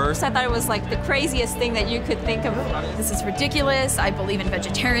vehemently at first. I thought it was like the craziest thing that you could think of. This is ridiculous. I believe in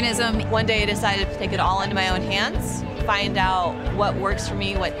vegetarianism. One day I decided to take it all into my own hands, find out what works for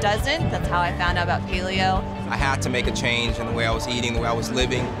me, what doesn't. That's how I found out about paleo. I had to make a change in the way I was eating, the way I was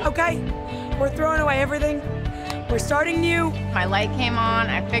living. Okay, we're throwing away everything. We're starting new. My light came on,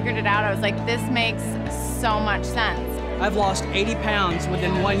 I figured it out. I was like, this makes so much sense. I've lost 80 pounds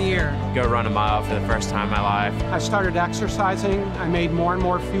within 1 year. Go run a mile for the first time in my life. I started exercising. I made more and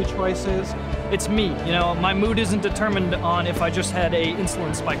more food choices. It's me, you know, my mood isn't determined on if I just had a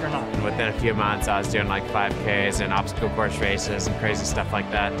insulin spike or not. And within a few months, I was doing like 5Ks and obstacle course races and crazy stuff like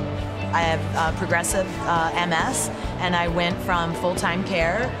that. I have progressive MS, and I went from full-time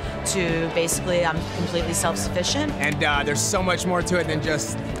care to basically I'm completely self-sufficient. And there's so much more to it than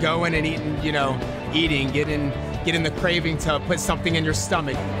just going and eating, you know, getting the craving to put something in your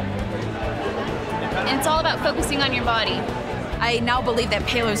stomach. And it's all about focusing on your body. I now believe that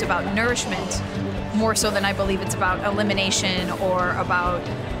paleo is about nourishment more so than I believe it's about elimination or about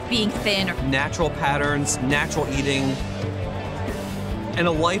being thin. Natural patterns, natural eating, and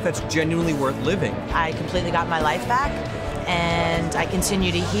a life that's genuinely worth living. I completely got my life back, and I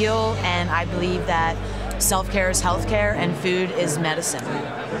continue to heal, and I believe that self-care is healthcare and food is medicine.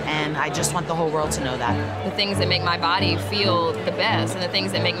 And I just want the whole world to know that. The things that make my body feel the best and the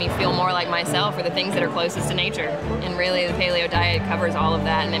things that make me feel more like myself are the things that are closest to nature. And really the paleo diet covers all of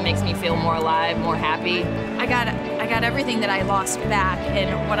that, and it makes me feel more alive, more happy. I got everything that I lost back,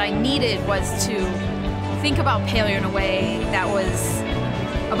 and what I needed was to think about paleo in a way that was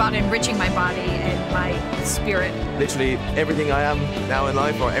about enriching my body and my spirit. Literally everything I am now in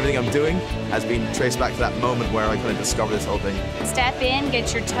life, or everything I'm doing, has been traced back to that moment where I kind of discovered this whole thing. Step in,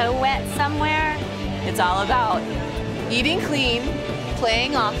 get your toe wet somewhere. It's all about eating clean,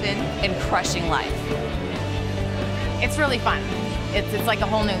 playing often, and crushing life. It's really fun. It's like a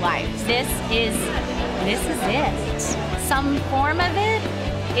whole new life. This is it. Some form of it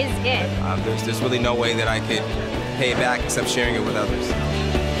is it. There's really no way that I could pay it back except sharing it with others.